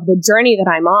of the journey that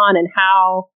I'm on and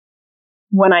how,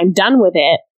 when I'm done with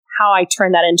it, how I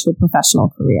turn that into a professional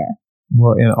career.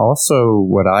 Well, and also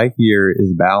what I hear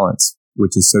is balance,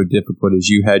 which is so difficult, as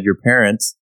you had your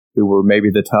parents who were maybe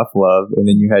the tough love, and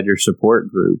then you had your support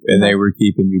group, and they were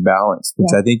keeping you balanced,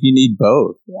 which I think you need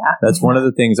both. Yeah. That's one of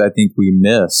the things I think we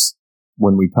miss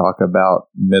when we talk about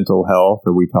mental health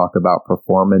or we talk about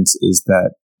performance, is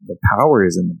that the power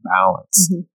is in the balance,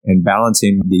 and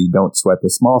balancing the don't sweat the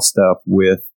small stuff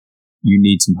with you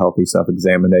need some healthy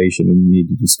self-examination and you need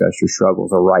to discuss your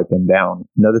struggles or write them down.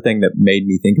 Another thing that made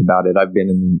me think about it, I've been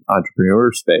in the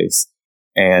entrepreneur space,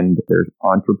 and there's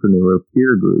entrepreneur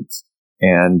peer groups,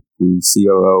 and the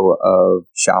COO of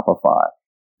Shopify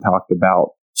talked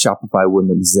about Shopify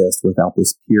wouldn't exist without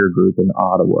this peer group in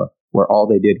Ottawa, where all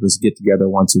they did was get together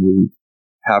once a week,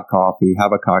 have coffee,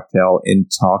 have a cocktail, and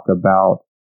talk about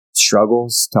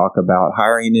struggles, talk about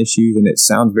hiring issues. And it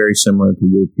sounds very similar to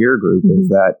your peer group, is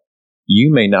that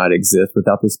you may not exist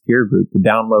without this peer group to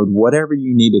download whatever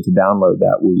you needed to download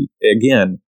that week.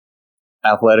 Again,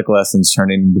 athletic lessons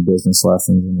turning into business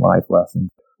lessons and life lessons.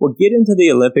 We'll get into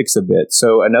the Olympics a bit.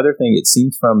 So another thing, it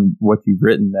seems from what you've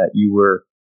written that you were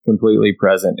completely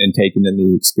present and taken in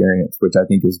the experience, which I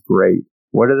think is great.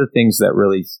 What are the things that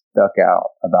really stuck out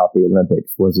about the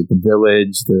Olympics? Was it the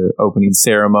village, the opening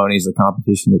ceremonies, the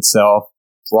competition itself?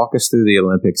 Walk us through the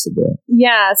Olympics a bit.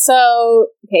 Yeah. So,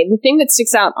 the thing that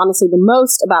sticks out, honestly, the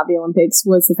most about the Olympics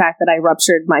was the fact that I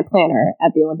ruptured my planner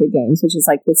at the Olympic Games, which is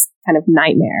like this kind of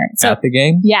nightmare. So, at the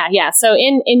game? Yeah. So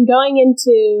in going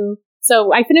into,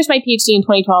 so I finished my PhD in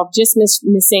 2012, just missed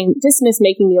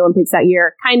making the Olympics that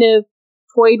year, kind of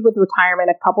toyed with retirement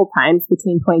a couple times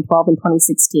between 2012 and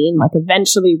 2016, like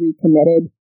eventually recommitted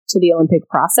to the Olympic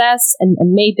process and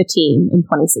made the team in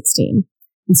 2016.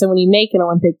 And so when you make an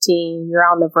Olympic team, you're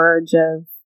on the verge of,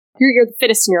 you're the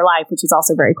fittest in your life, which is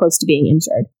also very close to being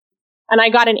injured. And I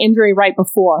got an injury right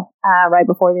before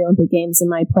the Olympic Games in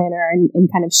my planner,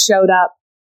 and kind of showed up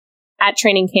at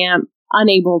training camp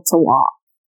unable to walk.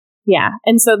 Yeah.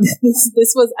 And so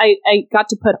this was, I got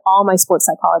to put all my sports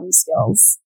psychology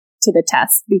skills to the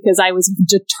test because I was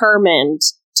determined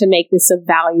to make this a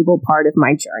valuable part of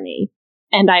my journey.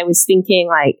 And I was thinking,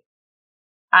 like,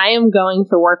 I am going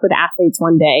to work with athletes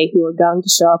one day who are going to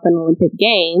show up in Olympic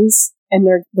Games and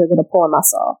they're going to pull a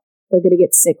muscle. They're going to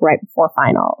get sick right before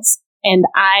finals. And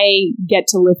I get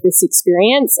to live this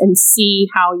experience and see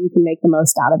how you can make the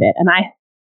most out of it. And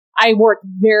I worked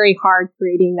very hard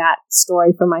creating that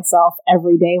story for myself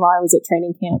every day while I was at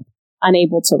training camp,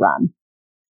 unable to run.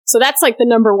 So that's like the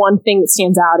number one thing that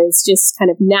stands out, is just kind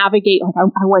of navigate.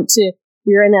 Like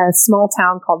we were in a small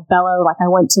town called Bellow. Like I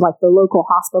went to like the local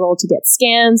hospital to get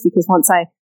scans because as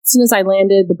soon as I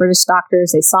landed, the British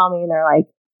doctors, they saw me and they're like,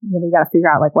 we got to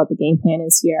figure out like what the game plan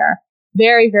is here.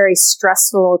 Very, very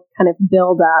stressful kind of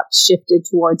build up, shifted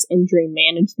towards injury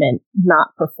management,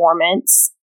 not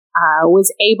performance.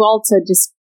 Was able to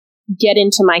just get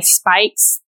into my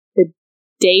spikes the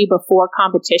day before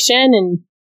competition and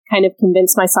kind of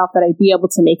convince myself that I'd be able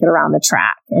to make it around the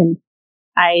track. And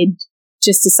I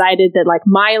just decided that like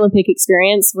my Olympic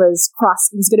experience was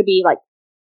going to be like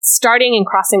starting and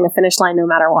crossing the finish line no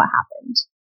matter what happened.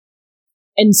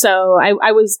 And so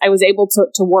I was able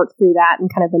to work through that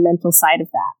and kind of the mental side of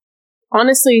that.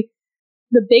 Honestly,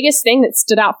 the biggest thing that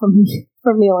stood out from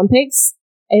the Olympics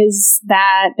is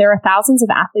that there are thousands of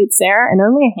athletes there and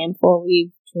only a handful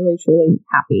leave truly, truly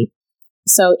happy.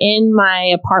 So in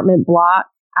my apartment block,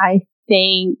 I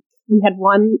think we had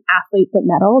one athlete that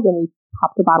medaled, and we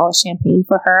popped a bottle of champagne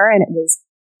for her, and it was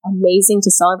amazing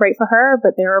to celebrate for her.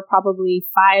 But there were probably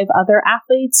 5 other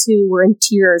athletes who were in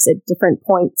tears at different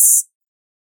points.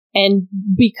 And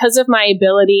because of my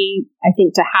ability, I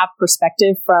think, to have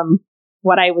perspective from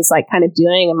what I was like kind of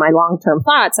doing and my long-term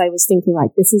thoughts, I was thinking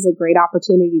like, this is a great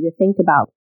opportunity to think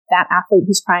about that athlete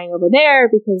who's crying over there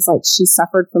because like she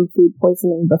suffered from food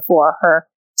poisoning before her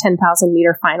 10,000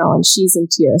 meter final and she's in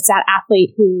tears. That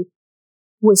athlete who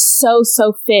was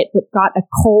so fit but got a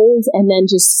cold and then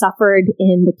just suffered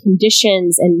in the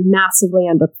conditions and massively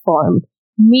underperformed.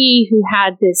 Me, who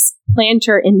had this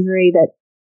plantar injury that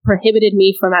prohibited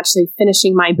me from actually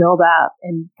finishing my build up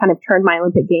and kind of turned my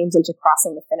Olympic Games into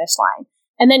crossing the finish line.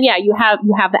 And then, you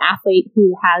have the athlete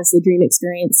who has the dream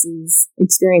experience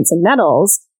and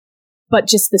medals, but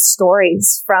just the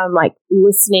stories from like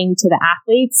listening to the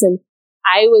athletes. And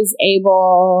I was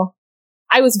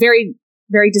very,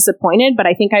 very disappointed, but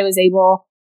I think I was able,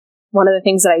 one of the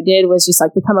things that I did was just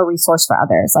like become a resource for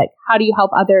others. Like, how do you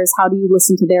help others? How do you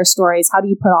listen to their stories? How do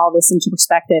you put all this into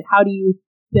perspective? How do you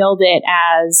build it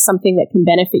as something that can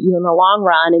benefit you in the long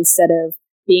run instead of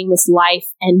being this life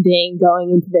ending,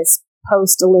 going into this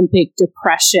post-Olympic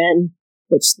depression,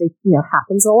 which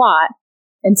happens a lot.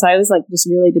 And so I was like just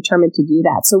really determined to do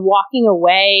that. So walking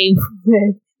away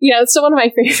with, it's still one of my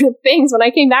favorite things when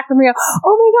I came back from Rio.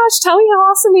 Oh my gosh, tell me how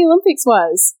awesome the Olympics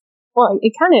was. Well,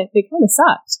 it kind of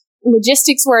sucked.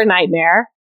 Logistics were a nightmare.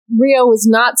 Rio was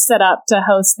not set up to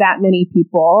host that many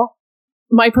people.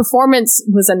 My performance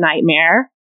was a nightmare.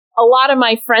 A lot of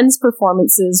my friends'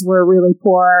 performances were really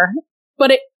poor,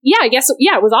 but it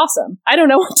was awesome. I don't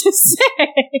know what to say,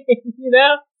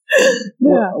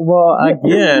 Yeah. Well,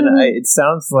 again, it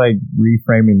sounds like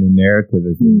reframing the narrative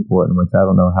is important, which I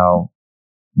don't know how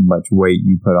much weight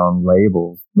you put on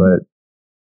labels, but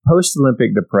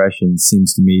post-Olympic depression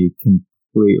seems to me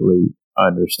completely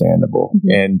understandable. Mm-hmm.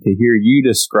 And to hear you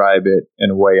describe it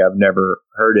in a way I've never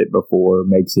heard it before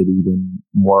makes it even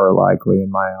more likely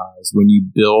in my eyes. When you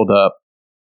build up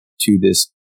to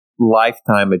this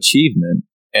lifetime achievement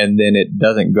and then it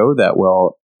doesn't go that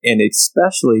well, and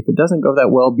especially if it doesn't go that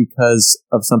well because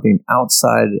of something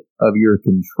outside of your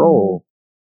control,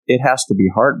 it has to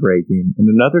be heartbreaking. And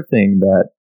another thing that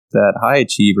high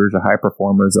achievers or high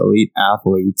performers, elite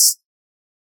athletes,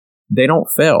 they don't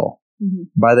fail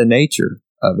by the nature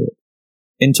of it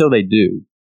until they do.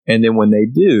 And then when they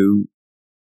do,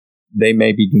 they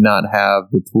maybe do not have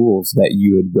the tools that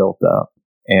you had built up.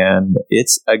 And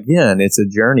it's a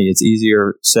journey. It's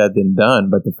easier said than done.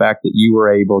 But the fact that you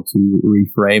were able to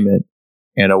reframe it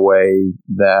in a way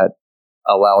that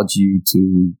allowed you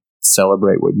to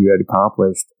celebrate what you had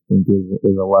accomplished, I think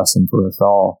is a lesson for us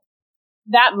all.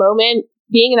 That moment,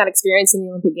 being in that experience in the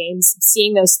Olympic Games,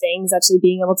 seeing those things, actually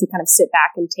being able to kind of sit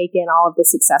back and take in all of the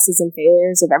successes and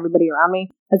failures of everybody around me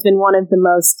has been one of the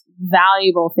most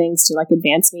valuable things to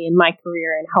advance me in my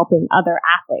career and helping other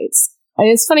athletes. And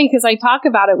it's funny because I talk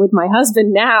about it with my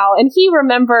husband now, and he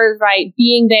remembers,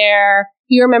 being there.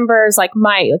 He remembers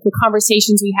the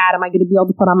conversations we had. Am I going to be able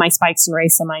to put on my spikes and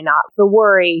race? Am I not? The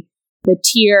worry, the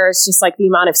tears, just the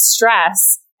amount of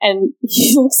stress. And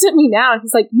he looks at me now and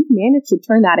he's like, you managed to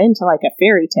turn that into a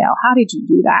fairy tale. How did you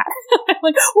do that? I'm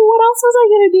like, well, what else was I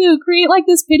going to do? Create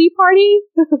this pity party?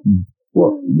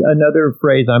 Well, another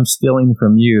phrase I'm stealing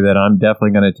from you that I'm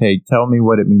definitely going to take. Tell me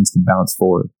what it means to bounce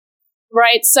forward.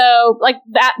 Right. So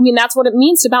that, that's what it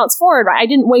means to bounce forward. Right? I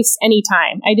didn't waste any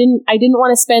time. I didn't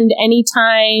want to spend any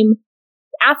time.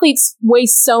 Athletes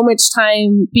waste so much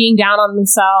time being down on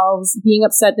themselves, being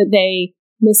upset that they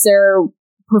miss their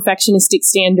perfectionistic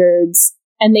standards,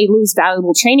 and they lose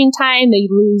valuable training time. They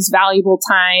lose valuable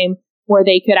time where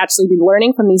they could actually be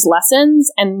learning from these lessons.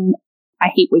 And I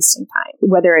hate wasting time,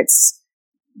 whether it's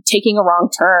taking a wrong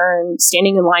turn,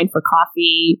 standing in line for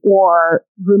coffee, or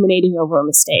ruminating over a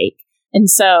mistake. And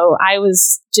so I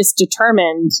was just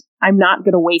determined I'm not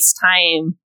going to waste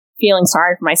time feeling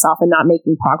sorry for myself and not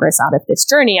making progress out of this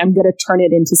journey. I'm going to turn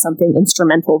it into something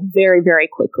instrumental very, very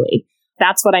quickly.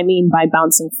 That's what I mean by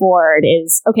bouncing forward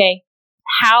is, okay,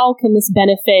 how can this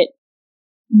benefit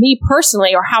me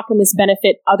personally, or how can this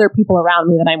benefit other people around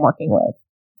me that I'm working with?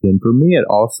 And for me, it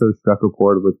also struck a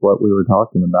chord with what we were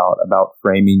talking about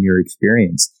framing your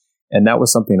experience. And that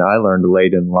was something I learned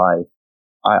late in life.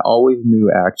 I always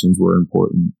knew actions were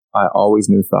important. I always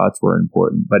knew thoughts were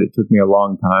important, but it took me a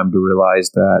long time to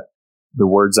realize that the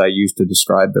words I used to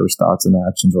describe those thoughts and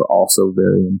actions are also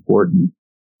very important.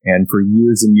 And for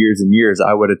years and years and years,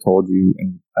 I would have told you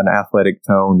in an athletic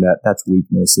tone that that's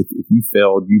weakness. If you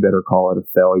failed, you better call it a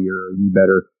failure. You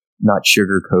better not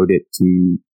sugarcoat it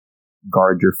to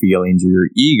guard your feelings or your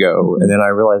ego. And then I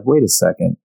realized, wait a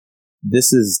second,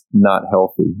 this is not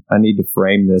healthy. I need to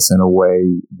frame this in a way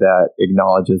that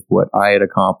acknowledges what I had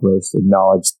accomplished,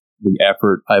 acknowledge the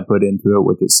effort I put into it,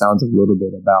 which it sounds a little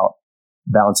bit about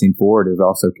bouncing forward is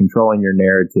also controlling your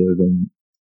narrative and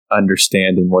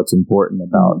understanding what's important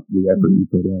about the effort you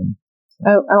put in.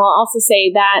 Oh, and I'll also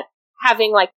say that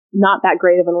having not that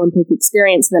great of an Olympic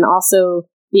experience, and then also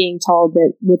being told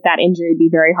that with that injury it'd be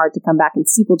very hard to come back and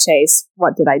steeplechase,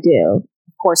 what did I do?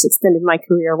 Of course, extended my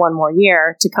career one more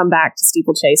year to come back to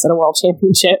steeplechase at a World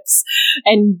Championships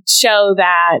and show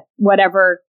that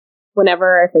whenever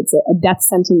if it's a death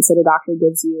sentence that a doctor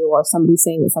gives you, or somebody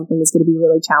saying that something is going to be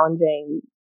really challenging,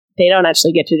 they don't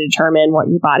actually get to determine what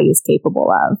your body is capable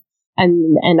of.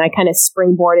 And I kind of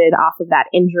springboarded off of that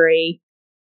injury.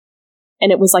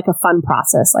 And it was a fun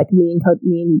process. Me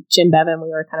and Jim Bevan, we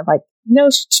were kind of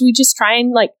should we just try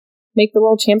and make the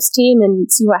world champs team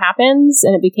and see what happens.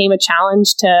 And it became a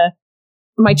challenge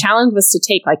my challenge was to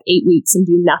take like 8 weeks and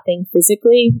do nothing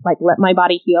physically, like let my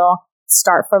body heal,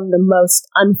 start from the most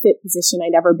unfit position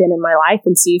I'd ever been in my life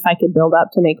and see if I could build up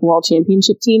to make a world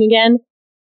championship team again.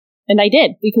 And I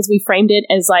did, because we framed it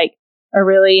as like a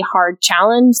really hard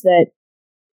challenge that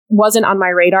wasn't on my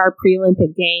radar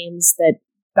pre-Olympic Games, that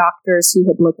doctors who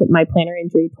had looked at my plantar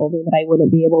injury told me that I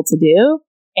wouldn't be able to do.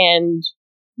 And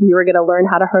we were going to learn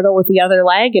how to hurdle with the other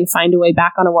leg and find a way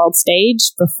back on a world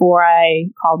stage before I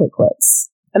called it quits.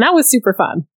 And that was super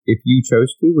fun. If you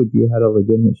chose to, would you have had a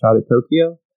legitimate shot at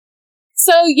Tokyo?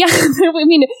 So yeah, I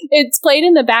mean, it's played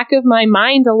in the back of my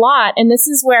mind a lot. And this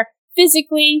is where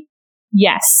physically,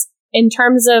 yes. In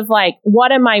terms of like,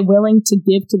 what am I willing to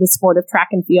give to the sport of track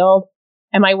and field?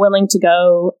 Am I willing to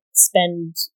go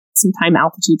spend some time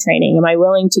altitude training? Am I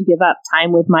willing to give up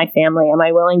time with my family? Am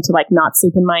I willing to like not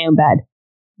sleep in my own bed?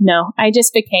 No, I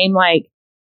just became like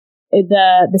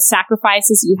the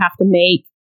sacrifices you have to make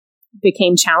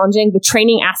became challenging. The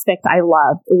training aspect I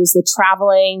loved. It was the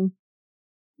traveling,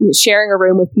 sharing a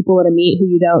room with people at a meet who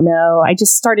you don't know. I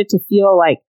just started to feel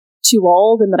like too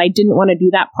old and that I didn't want to do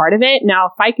that part of it. Now,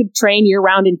 if I could train year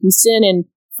round in Houston and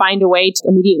find a way to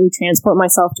immediately transport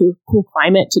myself to a cool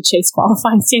climate to chase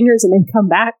qualifying standards and then come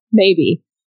back, maybe.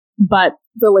 But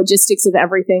the logistics of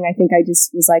everything, I think I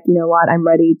just was like, you know what, I'm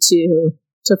ready to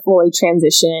fully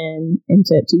transition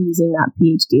into using that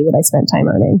PhD that I spent time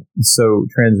earning. So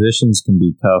transitions can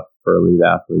be tough for elite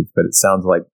athletes, but it sounds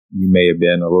like you may have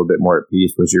been a little bit more at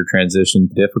peace. Was your transition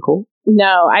difficult?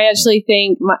 No, I actually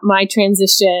think my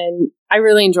transition, I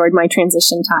really enjoyed my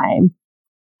transition time.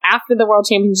 After the World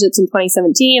Championships in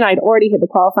 2017, I'd already hit the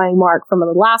qualifying mark from the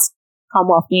last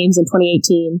Commonwealth Games in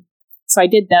 2018. So I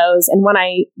did those. And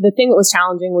the thing that was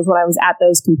challenging was when I was at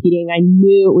those competing, I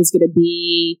knew it was going to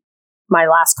be my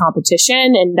last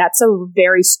competition. And that's a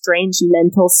very strange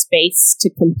mental space to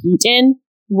compete in,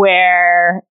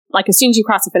 where like as soon as you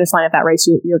cross the finish line at that race,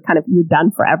 you're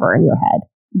done forever in your head.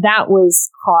 That was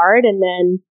hard. And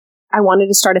then I wanted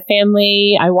to start a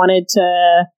family. I wanted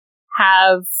to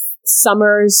have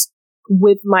summers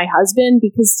with my husband,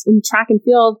 because in track and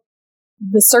field,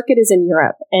 the circuit is in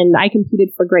Europe and I competed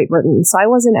for Great Britain. So I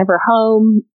wasn't ever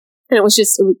home. And it was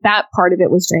that part of it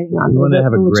was draining on me. You want to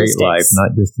have a great life,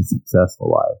 not just a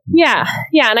successful life. Yeah.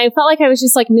 Yeah. And I felt like I was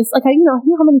just like, I know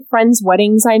how many friends'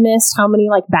 weddings I missed, how many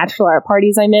like bachelorette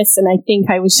parties I missed. And I think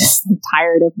I was just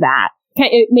tired of that.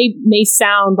 It may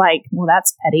sound like, well,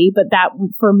 that's petty, but that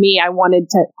for me, I wanted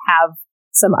to have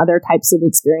some other types of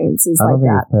experiences like that. I don't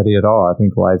think it's petty at all. I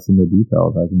think life's in the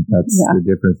details. I think that's the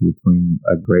difference between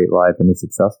a great life and a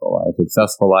successful life. A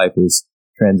successful life is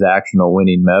transactional,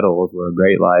 winning medals, where a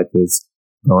great life is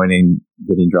going and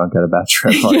getting drunk at a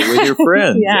bachelorette party with your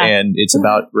friends. And it's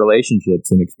about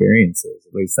relationships and experiences.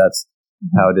 At least that's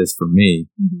how it is for me.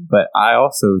 Mm-hmm. But I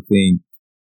also think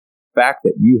the fact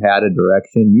that you had a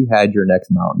direction, you had your next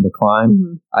mountain to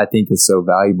climb, I think is so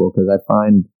valuable, because I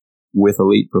find with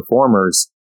elite performers,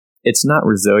 it's not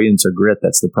resilience or grit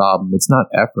that's the problem. It's not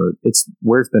effort. It's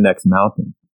where's the next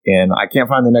mountain? And I can't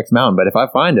find the next mountain, but if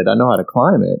I find it, I know how to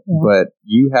climb it. Yeah. But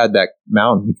you had that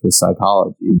mountain, which was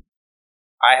psychology.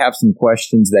 I have some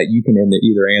questions that you can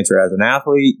either answer as an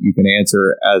athlete, you can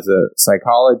answer as a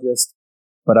psychologist,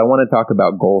 but I want to talk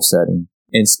about goal setting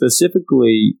and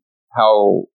specifically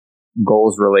how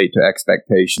goals relate to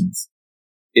expectations.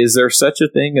 Is there such a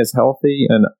thing as healthy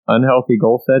and unhealthy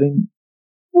goal setting?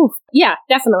 Ooh, yeah,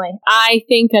 definitely. I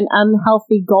think an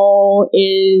unhealthy goal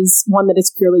is one that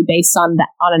is purely based on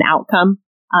an outcome.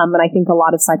 And I think a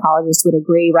lot of psychologists would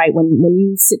agree, right? When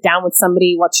you sit down with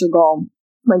somebody, what's your goal?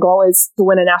 My goal is to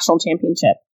win a national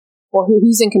championship. Well,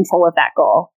 who's in control of that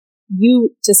goal? You,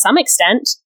 to some extent,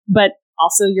 but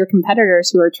also your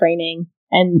competitors who are training.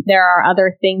 And there are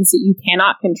other things that you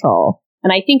cannot control.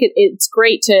 And I think it's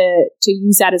great to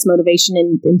use that as motivation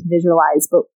and to visualize,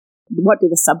 but what do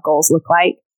the sub goals look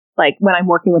like? Like when I'm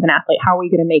working with an athlete, how are we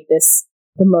going to make this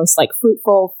the most like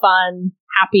fruitful, fun,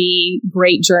 happy,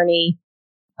 great journey,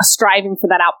 striving for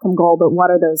that outcome goal? But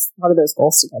what are those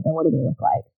goals together? What do they look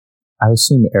like? I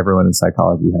assume everyone in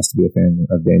psychology has to be a fan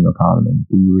of Daniel Kahneman.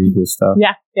 Do you read his stuff?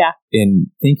 Yeah.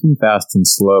 In Thinking Fast and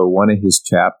Slow, one of his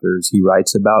chapters, he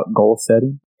writes about goal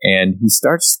setting, and he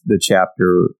starts the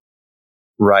chapter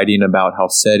writing about how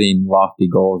setting lofty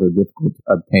goals or difficult to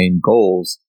obtain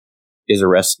goals is a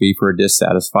recipe for a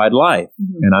dissatisfied life.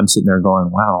 Mm-hmm. And I'm sitting there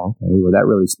going, wow, okay, well, that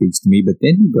really speaks to me. But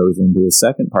then he goes into the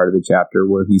second part of the chapter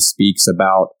where he speaks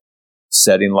about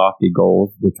setting lofty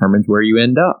goals determines where you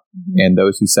end up. Mm-hmm. And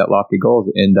those who set lofty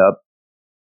goals end up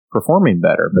performing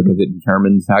better because it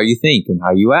determines how you think and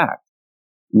how you act,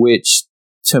 which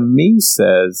to me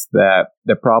says that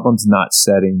the problem's not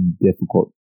setting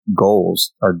difficult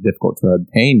goals or difficult to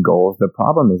obtain goals. The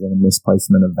problem is in a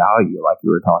misplacement of value, like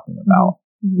you were talking about.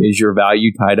 Mm-hmm. Is your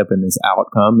value tied up in this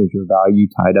outcome? Is your value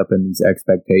tied up in these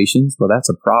expectations? Well, that's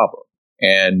a problem.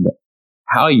 And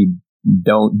how you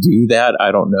don't do that,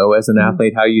 I don't know as an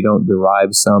athlete, how you don't derive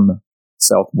some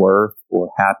self-worth or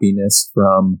happiness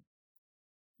from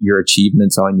your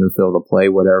achievements on your field of play,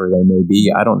 whatever they may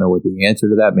be. I don't know what the answer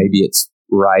to that. Maybe it's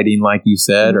writing, like you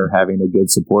said, or having a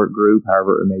good support group,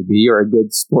 however it may be, or a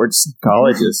good sports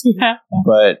psychologist. Yeah.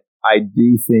 But I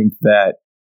do think that,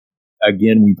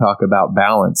 again, we talk about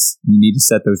balance. You need to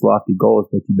set those lofty goals,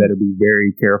 but you better be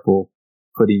very careful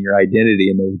putting your identity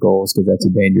in those goals, because that's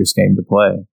a dangerous game to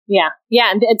play. Yeah.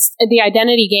 Yeah. And it's the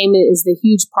identity game is the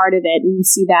huge part of it. And you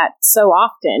see that so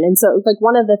often. And so like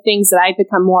one of the things that I've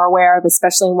become more aware of,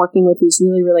 especially in working with these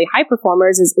really, really high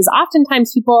performers, is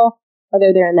oftentimes people,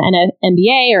 whether they're in the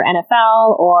NBA or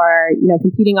NFL or,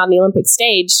 competing on the Olympic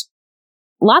stage,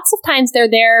 lots of times they're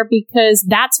there because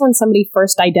that's when somebody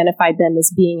first identified them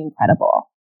as being incredible.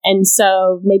 And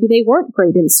so maybe they weren't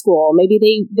great in school. Maybe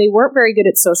they weren't very good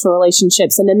at social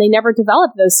relationships. And then they never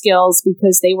developed those skills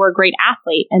because they were a great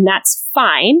athlete. And that's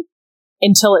fine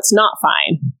until it's not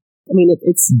fine. I mean,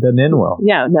 it's doesn't end well.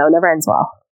 Yeah, no, never ends well.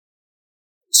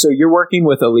 So you're working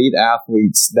with elite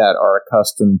athletes that are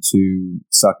accustomed to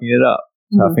sucking it up,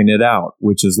 toughing it out,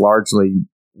 which is largely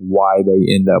why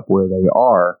they end up where they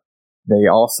are. They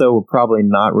also are probably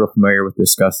not real familiar with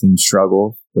discussing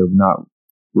struggles. They're not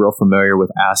real familiar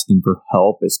with asking for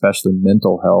help, especially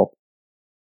mental help.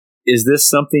 Is this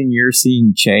something you're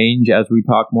seeing change as we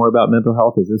talk more about mental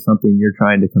health? Is this something you're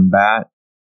trying to combat?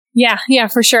 Yeah,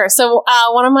 for sure. So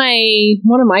one of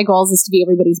my goals is to be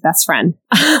everybody's best friend.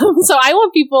 So I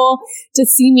want people to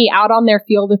see me out on their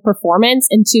field of performance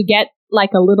and to get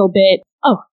like a little bit,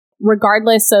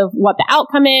 regardless of what the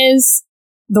outcome is,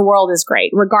 the world is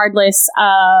great. Regardless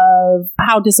of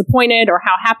how disappointed or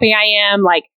how happy I am,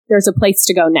 like there's a place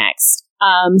to go next.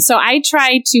 So I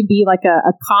try to be like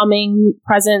a calming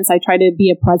presence. I try to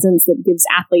be a presence that gives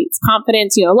athletes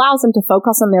confidence, allows them to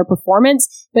focus on their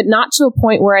performance, but not to a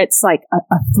point where it's like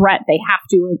a threat they have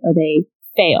to or they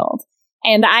failed.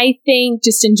 And I think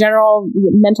just in general,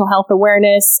 mental health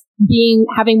awareness,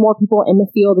 having more people in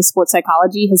the field of sports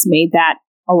psychology has made that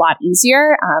a lot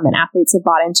easier, and athletes have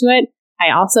bought into it.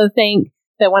 I also think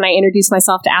that when I introduce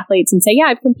myself to athletes and say, yeah,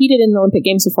 I've competed in the Olympic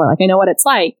Games before, like I know what it's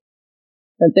like.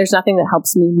 But there's nothing that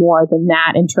helps me more than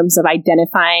that in terms of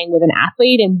identifying with an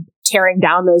athlete and tearing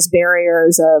down those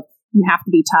barriers of you have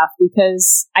to be tough,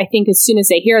 because I think as soon as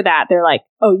they hear that, they're like,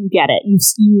 oh, you get it.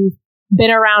 You've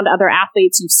been around other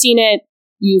athletes. You've seen it.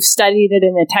 You've studied it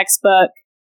in a textbook.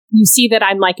 You see that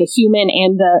I'm like a human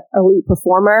and the elite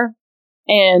performer.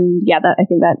 And yeah, I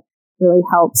think that really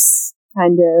helps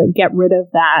kind of get rid of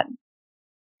that.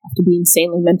 Have to be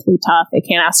insanely mentally tough. They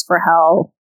can't ask for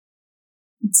help.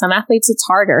 Some athletes, it's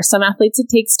harder. Some athletes, it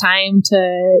takes time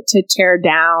to tear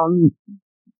down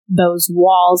those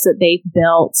walls that they've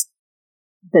built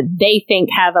that they think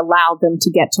have allowed them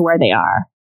to get to where they are.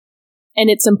 And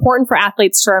it's important for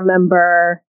athletes to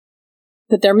remember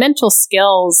that their mental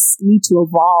skills need to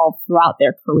evolve throughout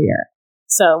their career.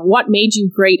 So what made you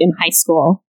great in high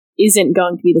school isn't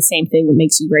going to be the same thing that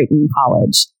makes you great in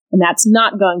college. And that's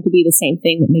not going to be the same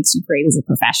thing that makes you great as a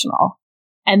professional.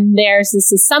 And there's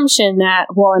this assumption that,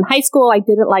 well, in high school, I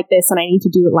did it like this and I need to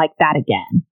do it like that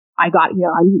again. I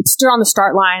stood on the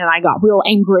start line and I got real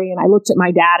angry and I looked at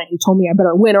my dad and he told me I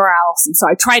better win or else. And so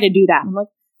I tried to do that. And I'm like,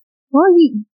 well,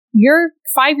 you're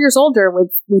 5 years older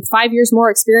with 5 years more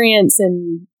experience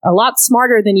and a lot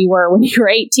smarter than you were when you were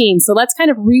 18. So let's kind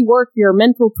of rework your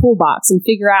mental toolbox and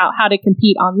figure out how to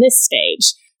compete on this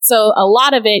stage. So a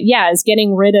lot of it, is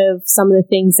getting rid of some of the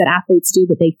things that athletes do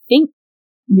that they think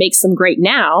makes them great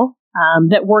now,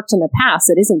 that worked in the past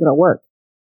that isn't going to work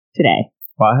today.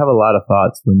 Well, I have a lot of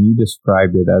thoughts. When you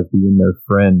described it as being their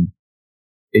friend,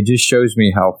 it just shows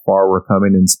me how far we're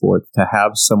coming in sports to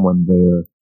have someone there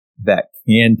that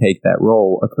can take that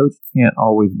role. A coach can't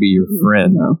always be your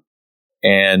friend. No.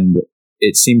 And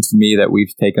it seems to me that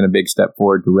we've taken a big step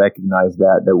forward to recognize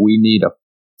that we need a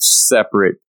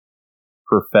separate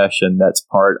profession that's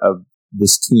part of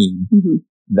this team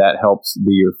that helps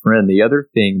be your friend. The other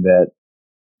thing that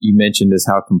you mentioned is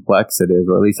how complex it is,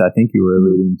 or at least I think you were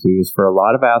alluding to, is for a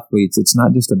lot of athletes, it's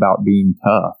not just about being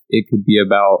tough. It could be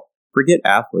about, forget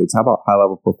athletes, how about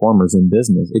high-level performers in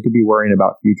business? It could be worrying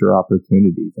about future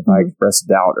opportunities. If I express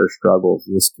doubt or struggles,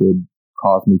 this could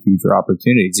cause me future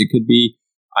opportunities. It could be,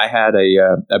 I had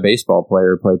a baseball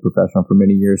player, played professional for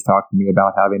many years, talk to me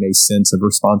about having a sense of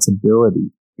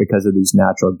responsibility because of these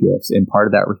natural gifts. And part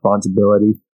of that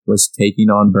responsibility was taking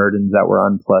on burdens that were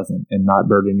unpleasant and not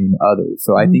burdening others.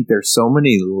 So I think there's so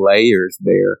many layers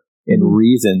there and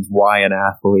reasons why an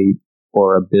athlete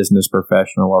or a business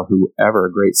professional or whoever,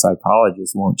 a great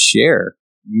psychologist, won't share.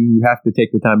 You have to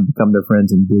take the time to become their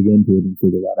friends and dig into it and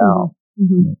figure that out.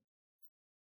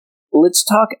 Let's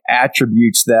talk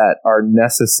attributes that are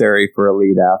necessary for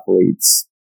elite athletes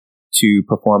to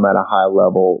perform at a high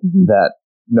level that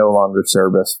no longer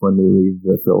serve us when we leave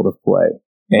the field of play.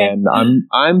 And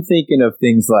I'm thinking of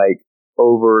things like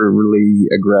overly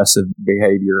aggressive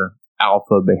behavior,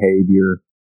 alpha behavior,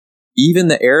 even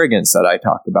the arrogance that I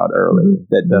talked about earlier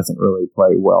that doesn't really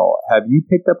play well. Have you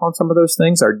picked up on some of those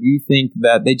things, or do you think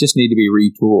that they just need to be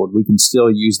retooled? We can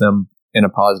still use them in a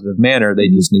positive manner. They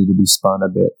just need to be spun a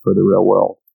bit for the real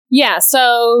world. Yeah.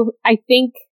 So I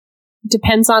think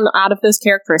depends on out of those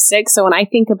characteristics. So when I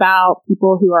think about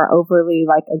people who are overly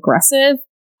aggressive,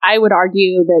 I would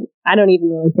argue that I don't even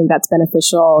really think that's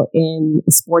beneficial in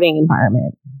a sporting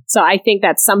environment. So I think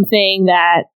that's something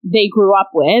that they grew up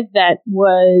with that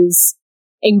was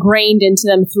ingrained into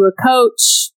them through a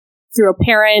coach, through a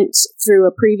parent, through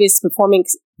a previous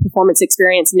performance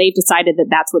experience, and they've decided that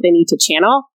that's what they need to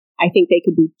channel. I think they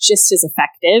could be just as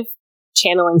effective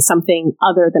channeling something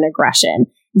other than aggression.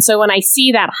 And so when I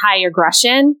see that high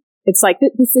aggression, it's like,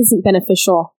 this isn't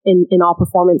beneficial in all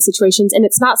performance situations, and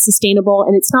it's not sustainable,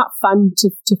 and it's not fun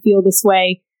to feel this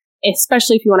way,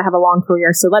 especially if you want to have a long career.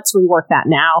 So let's rework that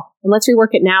now, and let's rework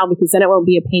it now, because then it won't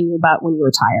be a pain in your butt when you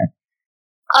retire.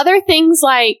 Other things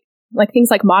like things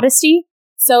like modesty.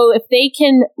 So if they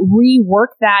can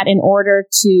rework that in order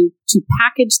to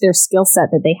package their skill set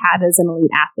that they had as an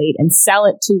elite athlete and sell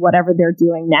it to whatever they're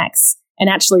doing next, and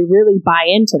actually really buy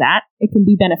into that, it can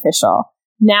be beneficial.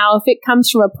 Now, if it comes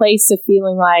from a place of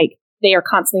feeling like they are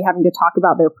constantly having to talk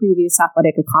about their previous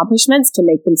athletic accomplishments to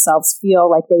make themselves feel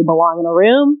like they belong in a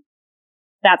room,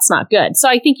 that's not good. So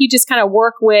I think you just kind of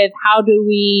work with how do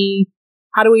we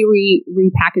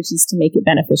repackage this to make it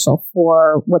beneficial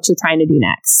for what you're trying to do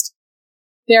next.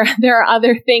 There are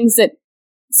other things that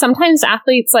sometimes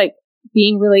athletes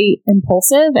being really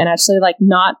impulsive and actually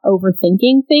not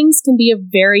overthinking things can be a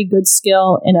very good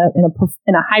skill in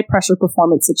a high pressure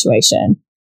performance situation.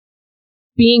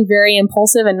 Being very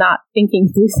impulsive and not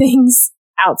thinking through things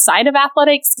outside of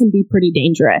athletics can be pretty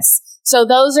dangerous. So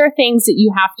those are things that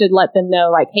you have to let them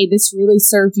know, hey, this really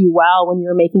served you well when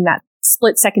you're making that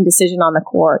split second decision on the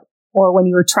court, or when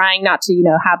you were trying not to,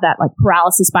 have that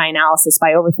paralysis by analysis by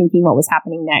overthinking what was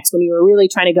happening next, when you were really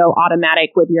trying to go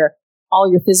automatic with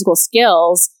all your physical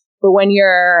skills. But when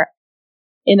you're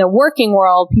in a working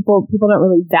world, people don't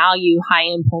really value high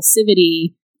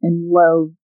impulsivity and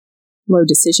low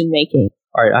decision making.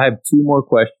 All right, I have two more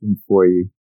questions for you.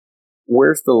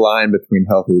 Where's the line between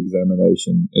healthy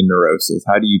examination and neurosis?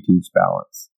 How do you teach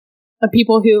balance?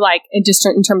 People who just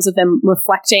in terms of them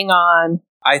reflecting on.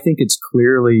 I think it's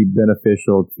clearly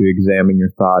beneficial to examine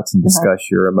your thoughts and discuss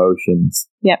your emotions.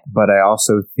 Yep. But I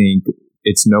also think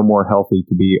it's no more healthy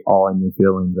to be all in your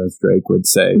feelings, as Drake would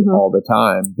say, all the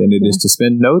time, than it is to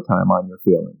spend no time on your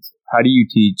feelings. How do you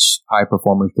teach high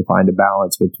performers to find a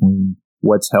balance between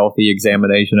what's healthy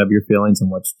examination of your feelings and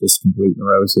what's just complete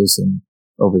neurosis and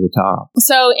over the top?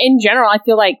 So in general, I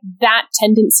feel like that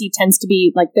tendency tends to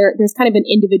be there's kind of an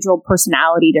individual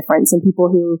personality difference in people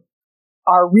who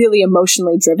are really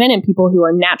emotionally driven and people who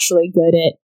are naturally good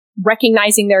at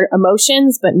recognizing their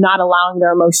emotions, but not allowing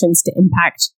their emotions to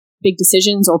impact big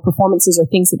decisions or performances or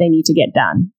things that they need to get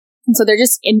done. And so they're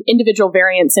just individual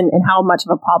variants in how much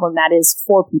of a problem that is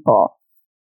for people.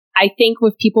 I think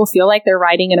if people feel like they're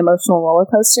riding an emotional roller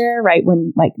coaster, right?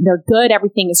 When they're good,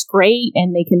 everything is great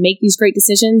and they can make these great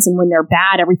decisions. And when they're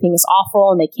bad, everything is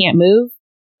awful and they can't move.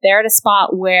 They're at a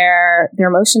spot where their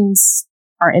emotions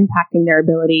are impacting their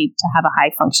ability to have a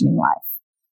high functioning life.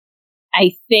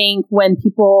 I think when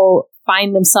people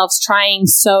find themselves trying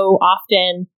so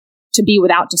often to be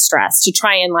without distress, to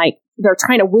try and they're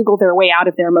trying to wiggle their way out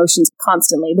of their emotions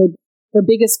constantly. Their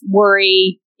biggest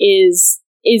worry is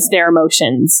their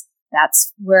emotions.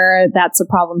 That's a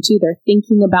problem too. They're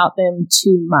thinking about them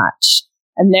too much.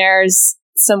 And there's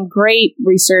some great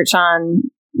research on,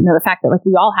 the fact that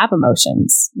we all have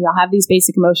emotions. We all have these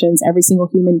basic emotions. Every single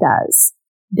human does.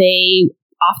 They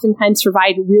oftentimes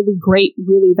provide really great,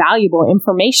 really valuable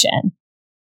information.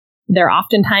 They're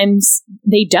oftentimes,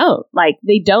 they don't.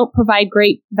 They don't provide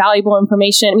great, valuable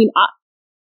information. I mean,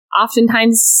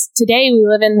 oftentimes today we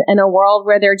live in a world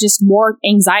where there are just more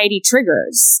anxiety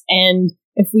triggers. And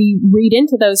if we read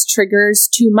into those triggers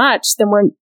too much, then we're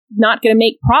not going to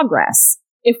make progress.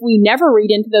 if we never read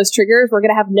into those triggers, we're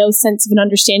going to have no sense of an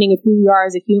understanding of who we are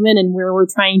as a human and where we're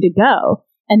trying to go.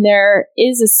 And there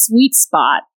is a sweet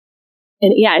spot.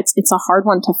 And yeah, it's a hard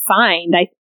one to find. I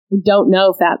don't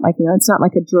know if that, it's not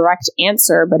like a direct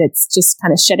answer, but it's just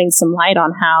kind of shedding some light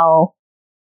on how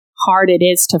hard it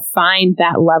is to find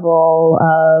that level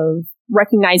of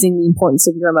recognizing the importance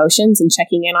of your emotions and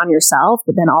checking in on yourself,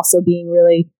 but then also being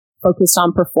really focused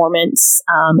on performance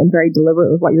and very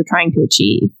deliberate with what you're trying to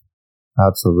achieve.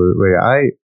 Absolutely.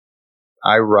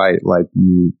 I write like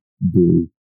you do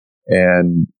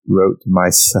and wrote to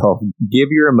myself, give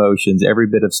your emotions every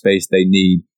bit of space they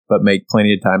need, but make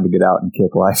plenty of time to get out and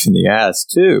kick life in the ass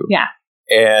too. Yeah.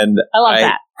 And I love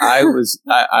that. I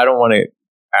don't want to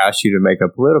ask you to make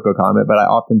a political comment, but I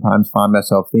oftentimes find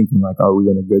myself thinking like, are we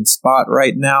in a good spot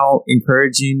right now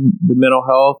encouraging the mental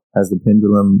health? Has the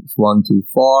pendulum swung too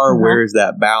far? Uh-huh. Where is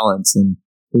that balance? And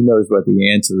who knows what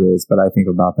the answer is, but I think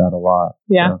about that a lot.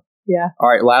 Yeah. So. Yeah. All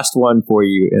right. Last one for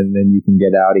you, and then you can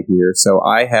get out of here. So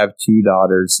I have 2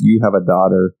 daughters. You have a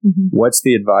daughter. Mm-hmm. What's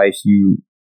the advice you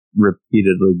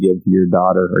repeatedly give to your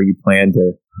daughter, or you plan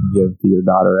to give to your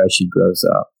daughter as she grows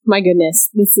up? My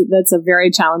goodness, that's a very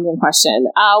challenging question.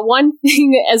 One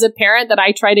thing as a parent that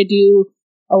I try to do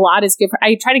a lot is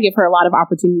I try to give her a lot of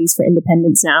opportunities for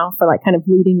independence now, for like kind of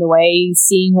leading the way,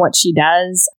 seeing what she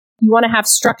does. You want to have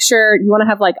structure. You want to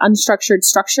have like unstructured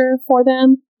structure for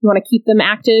them. You want to keep them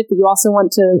active, but you also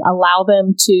want to allow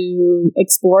them to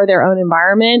explore their own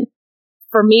environment.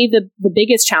 For me, the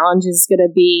biggest challenge is going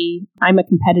to be, I'm a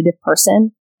competitive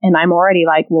person, and I'm already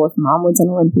like, well, if mom was an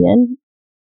Olympian,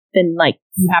 then like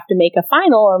you have to make a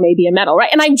final or maybe a medal, right?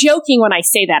 And I'm joking when I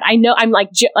say that. I know I'm like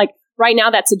right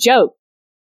now that's a joke,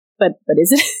 but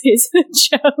is it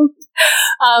a joke?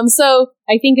 So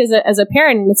I think as a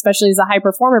parent, and especially as a high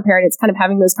performer parent, it's kind of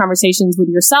having those conversations with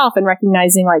yourself and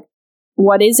recognizing like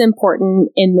what is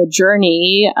important in the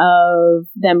journey of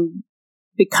them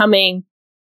becoming,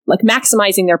 like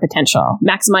maximizing their potential,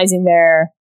 maximizing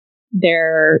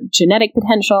their genetic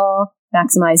potential,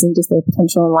 maximizing just their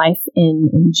potential in life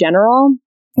in general.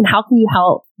 And how can you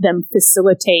help them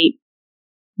facilitate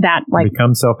that? Like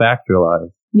become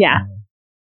self-actualized. Yeah.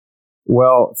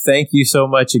 Well, thank you so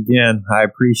much again. I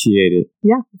appreciate it.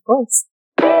 Yeah, of course.